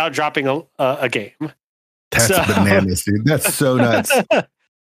without dropping a game. That's bananas, dude. That's so nuts.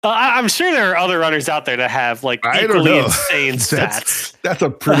 I'm sure there are other runners out there that have like equally insane stats. That's a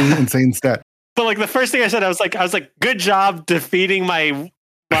pretty insane stat. But like the first thing I said, I was like, good job defeating my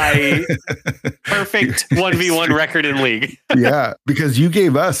perfect 1v1 record in league. Yeah, because you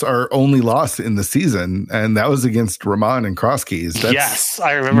gave us our only loss in the season, and that was against Rahman and Cross Keys. Yes,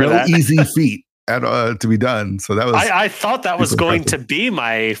 I remember that. Easy feat to be done. So that was. I thought that was going to be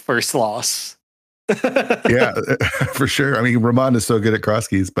my first loss. Yeah, for sure. I mean, Rahman is so good at Cross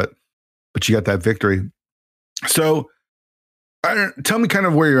Keys, but you got that victory. So. Tell me kind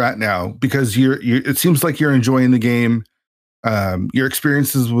of where you're at now, because it seems like you're enjoying the game. Your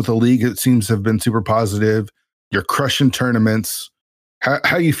experiences with the league, it seems, have been super positive. You're crushing tournaments.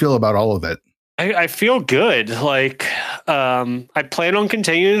 How you feel about all of it? I feel good. Like, I plan on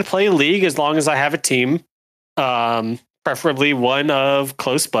continuing to play League as long as I have a team, preferably one of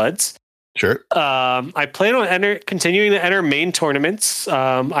close buds. Sure. I plan on continuing to enter main tournaments.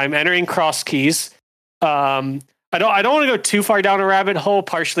 I'm entering cross keys. I don't want to go too far down a rabbit hole,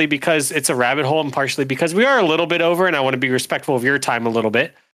 partially because it's a rabbit hole and partially because we are a little bit over and I want to be respectful of your time a little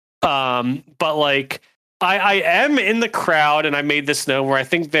bit. But like I am in the crowd and I made this note where I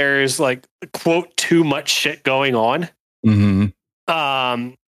think there's like quote too much shit going on. Mm-hmm.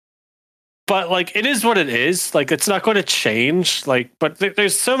 But like it is what it is. Like it's not going to change. Like, but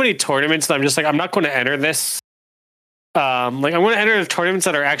there's so many tournaments that I'm just like, I'm not going to enter this. Like I'm going to enter the tournaments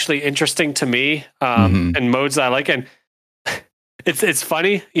that are actually interesting to me, and modes that I like. And it's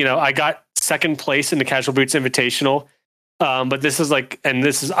funny, you know, I got second place in the Casual Boots Invitational. But this is like, and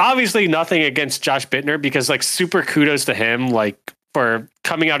this is obviously nothing against Josh Bittner because like super kudos to him, like for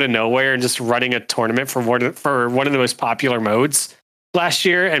coming out of nowhere and just running a tournament for one of the most popular modes last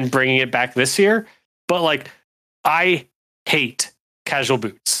year and bringing it back this year. But like, I hate Casual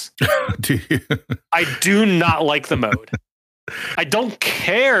Boots. Do you? I do not like the mode. I don't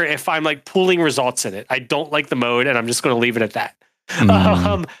care if I'm like pulling results in it. I don't like the mode, and I'm just going to leave it at that.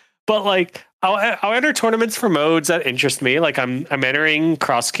 But like, I'll enter tournaments for modes that interest me. Like I'm entering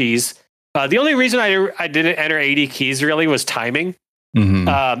cross keys. The only reason I didn't enter 80 keys really was timing.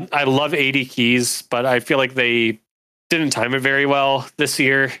 I love 80 keys, but I feel like they didn't time it very well this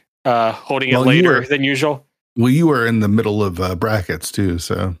year, holding it later than usual. Well, you were in the middle of brackets too,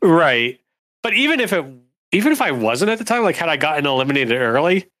 so right. But even if I wasn't at the time, like had I gotten eliminated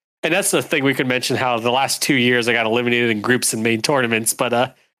early, and that's the thing we could mention how the last 2 years I got eliminated in groups and main tournaments,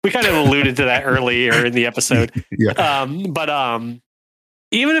 but we kind of alluded to that earlier in the episode. Yeah. But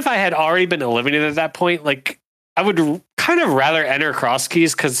even if I had already been eliminated at that point, like I would kind of rather enter cross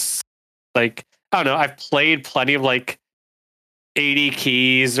keys because, like, I don't know, I've played plenty of like 80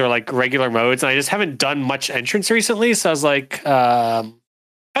 keys or like regular modes, and I just haven't done much entrance recently. So I was like,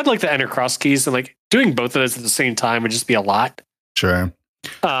 I'd like to enter cross keys, and like doing both of those at the same time would just be a lot. Sure.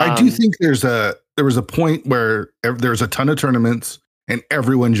 I do think there was a point where there's a ton of tournaments and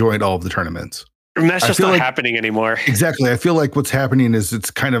everyone joined all of the tournaments. And that's just not happening anymore. Exactly. I feel like what's happening is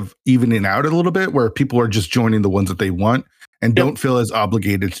it's kind of evening out a little bit where people are just joining the ones that they want and don't feel as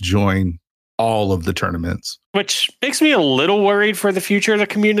obligated to join all of the tournaments. Which makes me a little worried for the future of the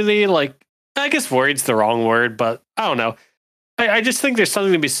community. Like, I guess worried's the wrong word, but I don't know. I just think there's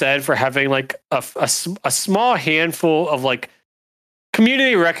something to be said for having like a small handful of like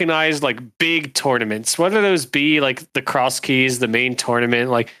community recognized like big tournaments, whether those be like the cross keys, the main tournament.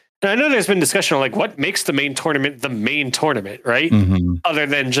 Like, and I know there's been discussion on like what makes the main tournament, right? Other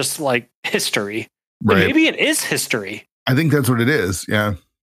than just like history. Right. But maybe it is history. I think that's what it is. Yeah.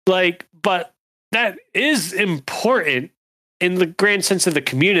 Like, but that is important in the grand sense of the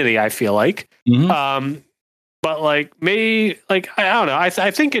community, I feel like. But like, maybe like, I don't know. I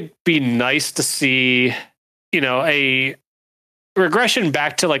think it'd be nice to see, you know, a regression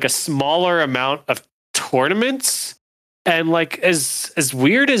back to like a smaller amount of tournaments. And like, as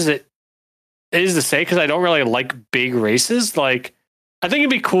weird as it is to say, because I don't really like big races, like I think it'd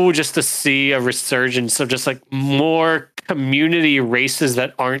be cool just to see a resurgence of just like more community races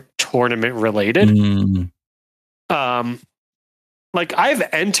that aren't tournament related. Like I've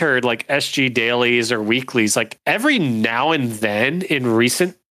entered like SG dailies or weeklies like every now and then in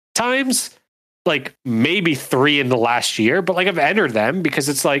recent times, like maybe 3 in the last year, but like I've entered them because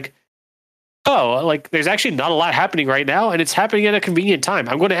it's like, oh, like there's actually not a lot happening right now and it's happening at a convenient time.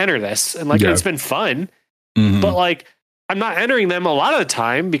 I'm going to enter this. And like, it's been fun, but like, I'm not entering them a lot of the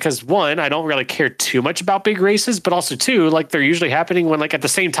time because 1, I don't really care too much about big races, but also 2, like they're usually happening when like at the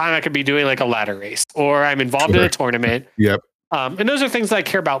same time I could be doing like a ladder race or I'm involved in a tournament. And those are things that I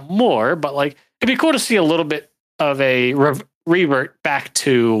care about more, but like, it'd be cool to see a little bit of a revert back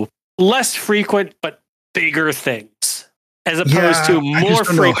to less frequent, but bigger things as opposed to more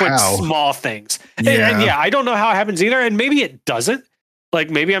frequent, small things. And I don't know how it happens either. And maybe it doesn't. Like,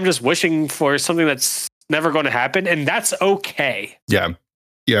 maybe I'm just wishing for something that's never going to happen. And that's okay. Yeah.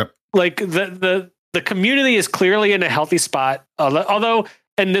 Like the community is clearly in a healthy spot. Although,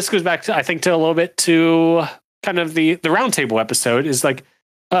 and this goes back to, I think, to a little bit to kind of the roundtable episode is like,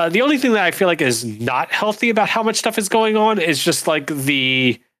 the only thing that I feel like is not healthy about how much stuff is going on is just like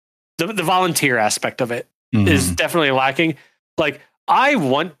the volunteer aspect of it is definitely lacking. Like, I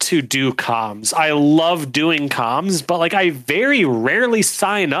want to do comms. I love doing comms, but like I very rarely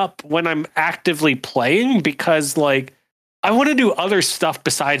sign up when I'm actively playing because like I want to do other stuff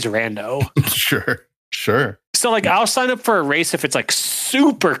besides rando. Sure. So like I'll sign up for a race if it's like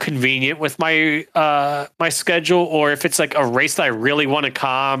super convenient with my my schedule, or if it's like a race that I really want to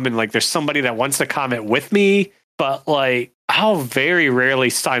comm and like there's somebody that wants to comm it with me. But like I'll very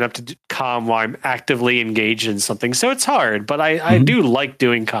rarely sign up to comm while I'm actively engaged in something. So it's hard, but I do like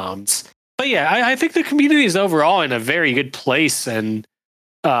doing comms. But yeah, I think the community is overall in a very good place, and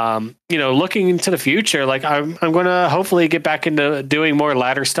looking into the future, like I'm going to hopefully get back into doing more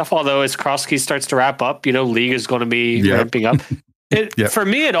ladder stuff. Although as Cross-Key starts to wrap up, League is going to be ramping up. For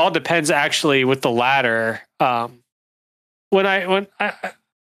me, it all depends actually with the ladder. When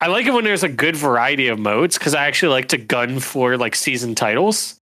I like it when there's a good variety of modes, because I actually like to gun for like season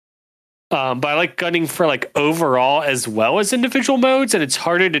titles. But I like gunning for like overall as well as individual modes, and it's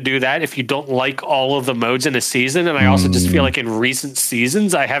harder to do that if you don't like all of the modes in a season. And I also just feel like in recent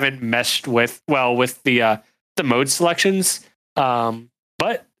seasons I haven't meshed with the mode selections.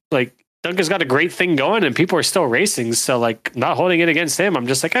 But like Duncan's got a great thing going, and people are still racing, so like not holding it against him. I'm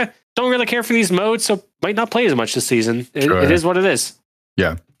just like, don't really care for these modes, so might not play as much this season. It is what it is.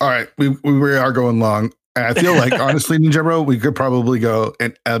 Yeah. All right, we are going long. And I feel like, honestly, Ninjembro, we could probably go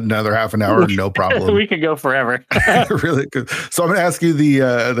another half an hour, no problem. We could go forever. Really good. So I'm going to ask you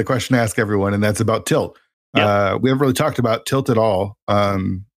the question to ask everyone, and that's about tilt. Yep. We haven't really talked about tilt at all.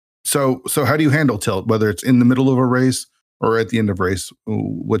 So how do you handle tilt, whether it's in the middle of a race or at the end of a race?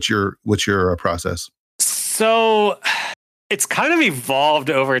 What's your process? So it's kind of evolved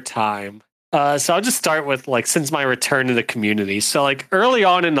over time. So I'll just start with like, since my return to the community. So like early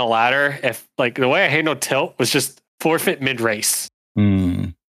on in the ladder, if like the way I handled tilt was just forfeit mid race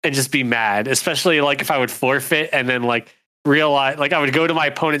and just be mad, especially like if I would forfeit and then like realize, like I would go to my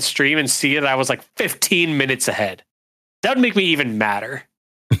opponent's stream and see that I was like 15 minutes ahead. That would make me even madder.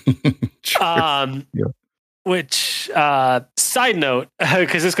 Sure. Which side note,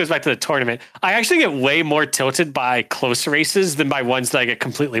 because this goes back to the tournament, I actually get way more tilted by close races than by ones that I get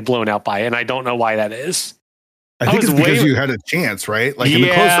completely blown out by, and I don't know why that is. I think it's because you had a chance, right? Like in the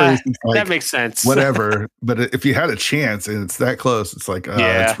close race, like, that makes sense. Whatever, but if you had a chance and it's that close, it's like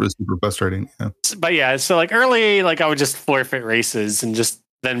it's really super frustrating. Yeah. But yeah, so like early, like I would just forfeit races and just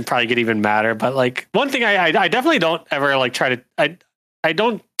then probably get even madder. But like one thing I definitely don't ever like try to I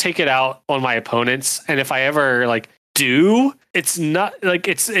don't take it out on my opponents, and if I ever like do, it's not like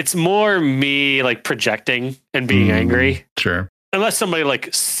it's more me like projecting and being angry. Sure. Unless somebody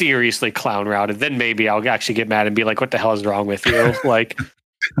like seriously clown routed, then maybe I'll actually get mad and be like, "What the hell is wrong with you?" Like,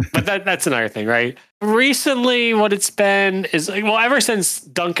 but that's another thing, right? Recently, what it's been is like, well, ever since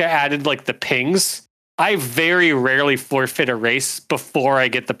Dunka added like the pings, I very rarely forfeit a race before I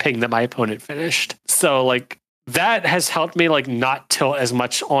get the ping that my opponent finished. So like, that has helped me like not tilt as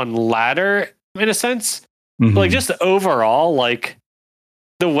much on ladder in a sense. But, like just overall, like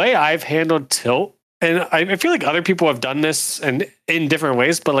the way I've handled tilt, and I feel like other people have done this and in different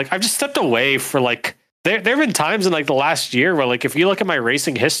ways, but like I've just stepped away for like there have been times in like the last year where like if you look at my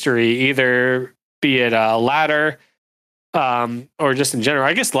racing history, either be it a ladder or just in general,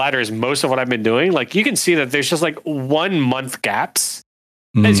 I guess ladder is most of what I've been doing. Like you can see that there's just like 1 month gaps.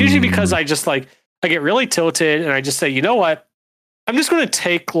 And it's usually because I just like I get really tilted and I just say, you know what? I'm just going to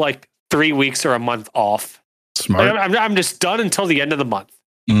take like 3 weeks or a month off. Smart. Like, I'm just done until the end of the month.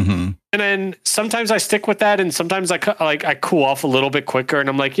 And then sometimes I stick with that, and sometimes I cool off a little bit quicker, and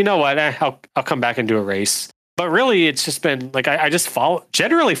I'm like, you know what? I'll come back and do a race. But really, it's just been like I just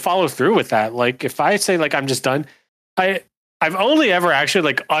generally follow through with that. Like if I say like I'm just done, I've only ever actually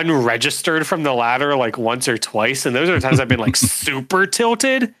like unregistered from the ladder like once or twice, and those are the times I've been like super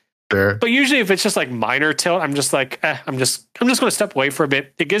tilted. Sure. But usually, if it's just like minor tilt, I'm just like I'm just going to step away for a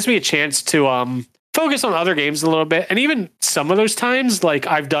bit. It gives me a chance to focus on other games a little bit, and even some of those times, like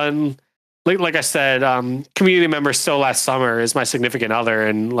I've done, like I said, community member So last summer is my significant other,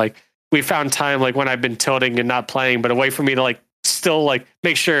 and like we found time like when I've been tilting and not playing, but a way for me to like still like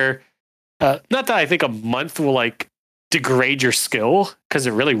make sure. Not that I think a month will like degrade your skill, because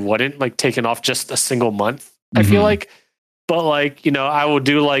it really wouldn't, like taking off just a single month. I feel like, but like I will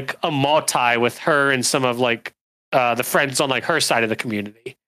do like a multi with her and some of like the friends on like her side of the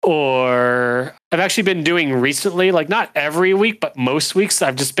community. Or I've actually been doing recently, like not every week, but most weeks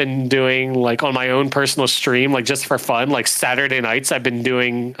I've just been doing like on my own personal stream, like just for fun, like Saturday nights I've been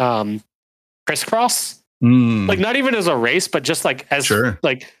doing crisscross. Like not even as a race, but just like as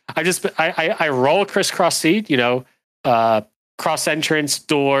like I roll a crisscross seat, cross entrance,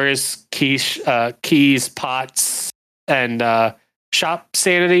 doors, keys, pots, and shop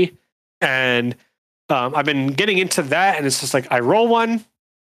sanity. And I've been getting into that, and it's just like I roll one.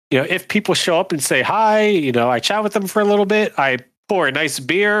 If people show up and say hi, I chat with them for a little bit. I pour a nice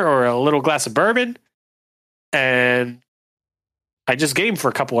beer or a little glass of bourbon. and I just game for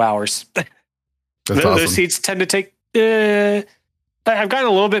a couple hours. That's awesome. Those seats tend to take. I've gotten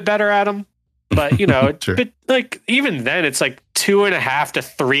a little bit better at them, but Sure. but like even then, it's like 2.5 to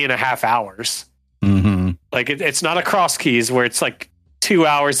 3.5 hours. Mm-hmm. Like it's not a cross keys where it's like 2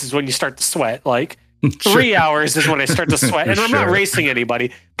 hours is when you start to sweat. Like 3 hours is when I start to sweat, and I'm not racing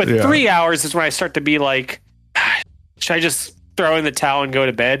anybody. But 3 hours is when I start to be like, should I just throw in the towel and go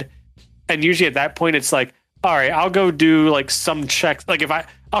to bed? And usually at that point, it's like, all right, I'll go do like some checks. Like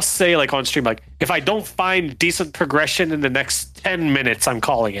I'll say like on stream, like if I don't find decent progression in the next 10 minutes, I'm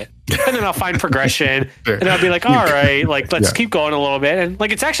calling it. And then I'll find progression and I'll be like, all right, like let's keep going a little bit. And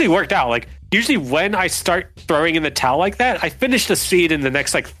like, it's actually worked out. Like usually when I start throwing in the towel like that, I finish the seed in the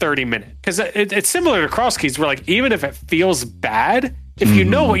next like 30 minutes. Cause it's similar to cross keys where like, even if it feels bad, if you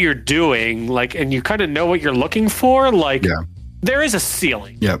know what you're doing, like, and you kind of know what you're looking for, like there is a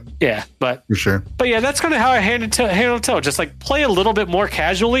ceiling. Yep. Yeah. But for sure. But yeah, that's kind of how I handle it. Just like play a little bit more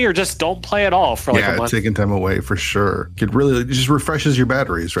casually or just don't play at all for like a month. Taking time away for sure. It really just refreshes your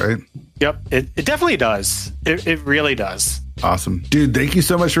batteries, right? Yep. It definitely does. It really does. Awesome. Dude, thank you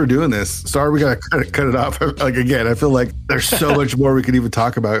so much for doing this. Sorry we got to cut it off. Like, again, I feel like there's so much more we could even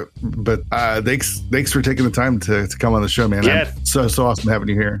talk about. But thanks for taking the time to come on the show, man. Yeah. So awesome having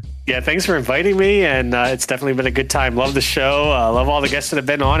you here. Yeah, thanks for inviting me. And it's definitely been a good time. Love the show. Love all the guests that have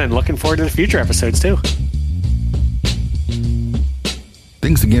been on and looking forward to the future episodes too.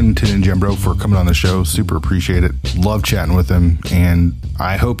 Thanks again to Ninjembro for coming on the show. Super appreciate it. Love chatting with him. And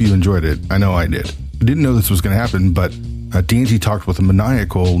I hope you enjoyed it. I know I did. I didn't know this was going to happen, but DNT talked with a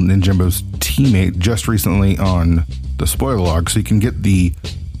maniacal Ninjembro's teammate just recently on the spoiler log, so you can get the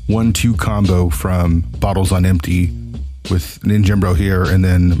 1-2 combo from Bottles on Empty with Ninjembro here and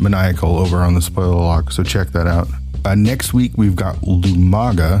then Maniacal over on the spoiler log, so check that out. Next week, we've got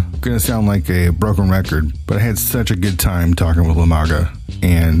Lumaga. Going to sound like a broken record, but I had such a good time talking with Lumaga,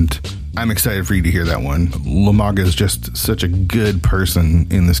 and I'm excited for you to hear that one. Lumaga is just such a good person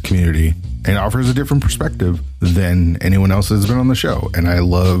in this community and offers a different perspective than anyone else has been on the show. And I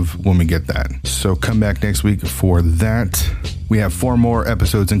love when we get that. So come back next week for that. We have 4 more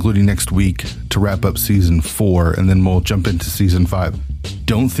episodes, including next week, to wrap up season 4, and then we'll jump into season 5.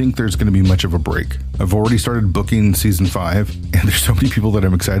 Don't think there's going to be much of a break. I've already started booking season 5, and there's so many people that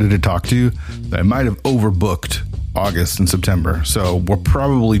I'm excited to talk to that I might have overbooked August and September. So we're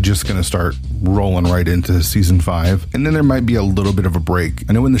probably just going to start rolling right into season 5. And then there might be a little bit of a break.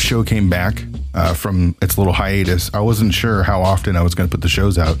 I know when the show came back from its little hiatus, I wasn't sure how often I was going to put the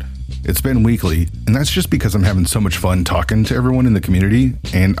shows out. It's been weekly, and that's just because I'm having so much fun talking to everyone in the community.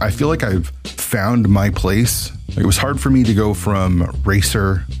 And I feel like I've found my place. It was hard for me to go from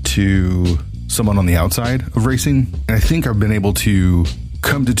racer to someone on the outside of racing. And I think I've been able to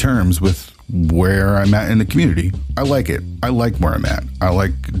come to terms with where I'm at in the community. I like it. I like where I'm at. I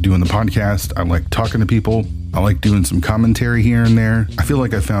like doing the podcast. I like talking to people. I like doing some commentary here and there. I feel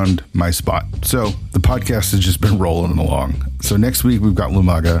like I found my spot. So the podcast has just been rolling along. So next week we've got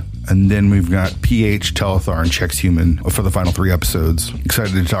Lumaga, and then we've got PH, Telethar, and Chex Human for the final 3 episodes.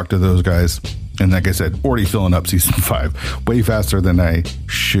 Excited to talk to those guys. And like I said, already filling up season 5 way faster than I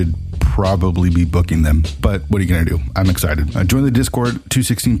should probably be booking them. But what are you going to do? I'm excited. Join the Discord.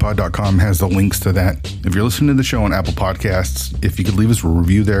 216pod.com has the links to that. If you're listening to the show on Apple Podcasts, if you could leave us a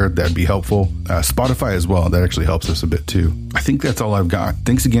review there, that'd be helpful. Spotify as well. That actually helps us a bit too. I think that's all I've got.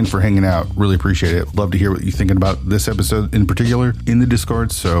 Thanks again for hanging out. Really appreciate it. Love to hear what you're thinking about this episode in particular in the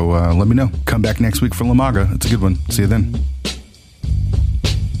Discord. So let me know. Come back next week for Lumaga. It's a good one. See you then.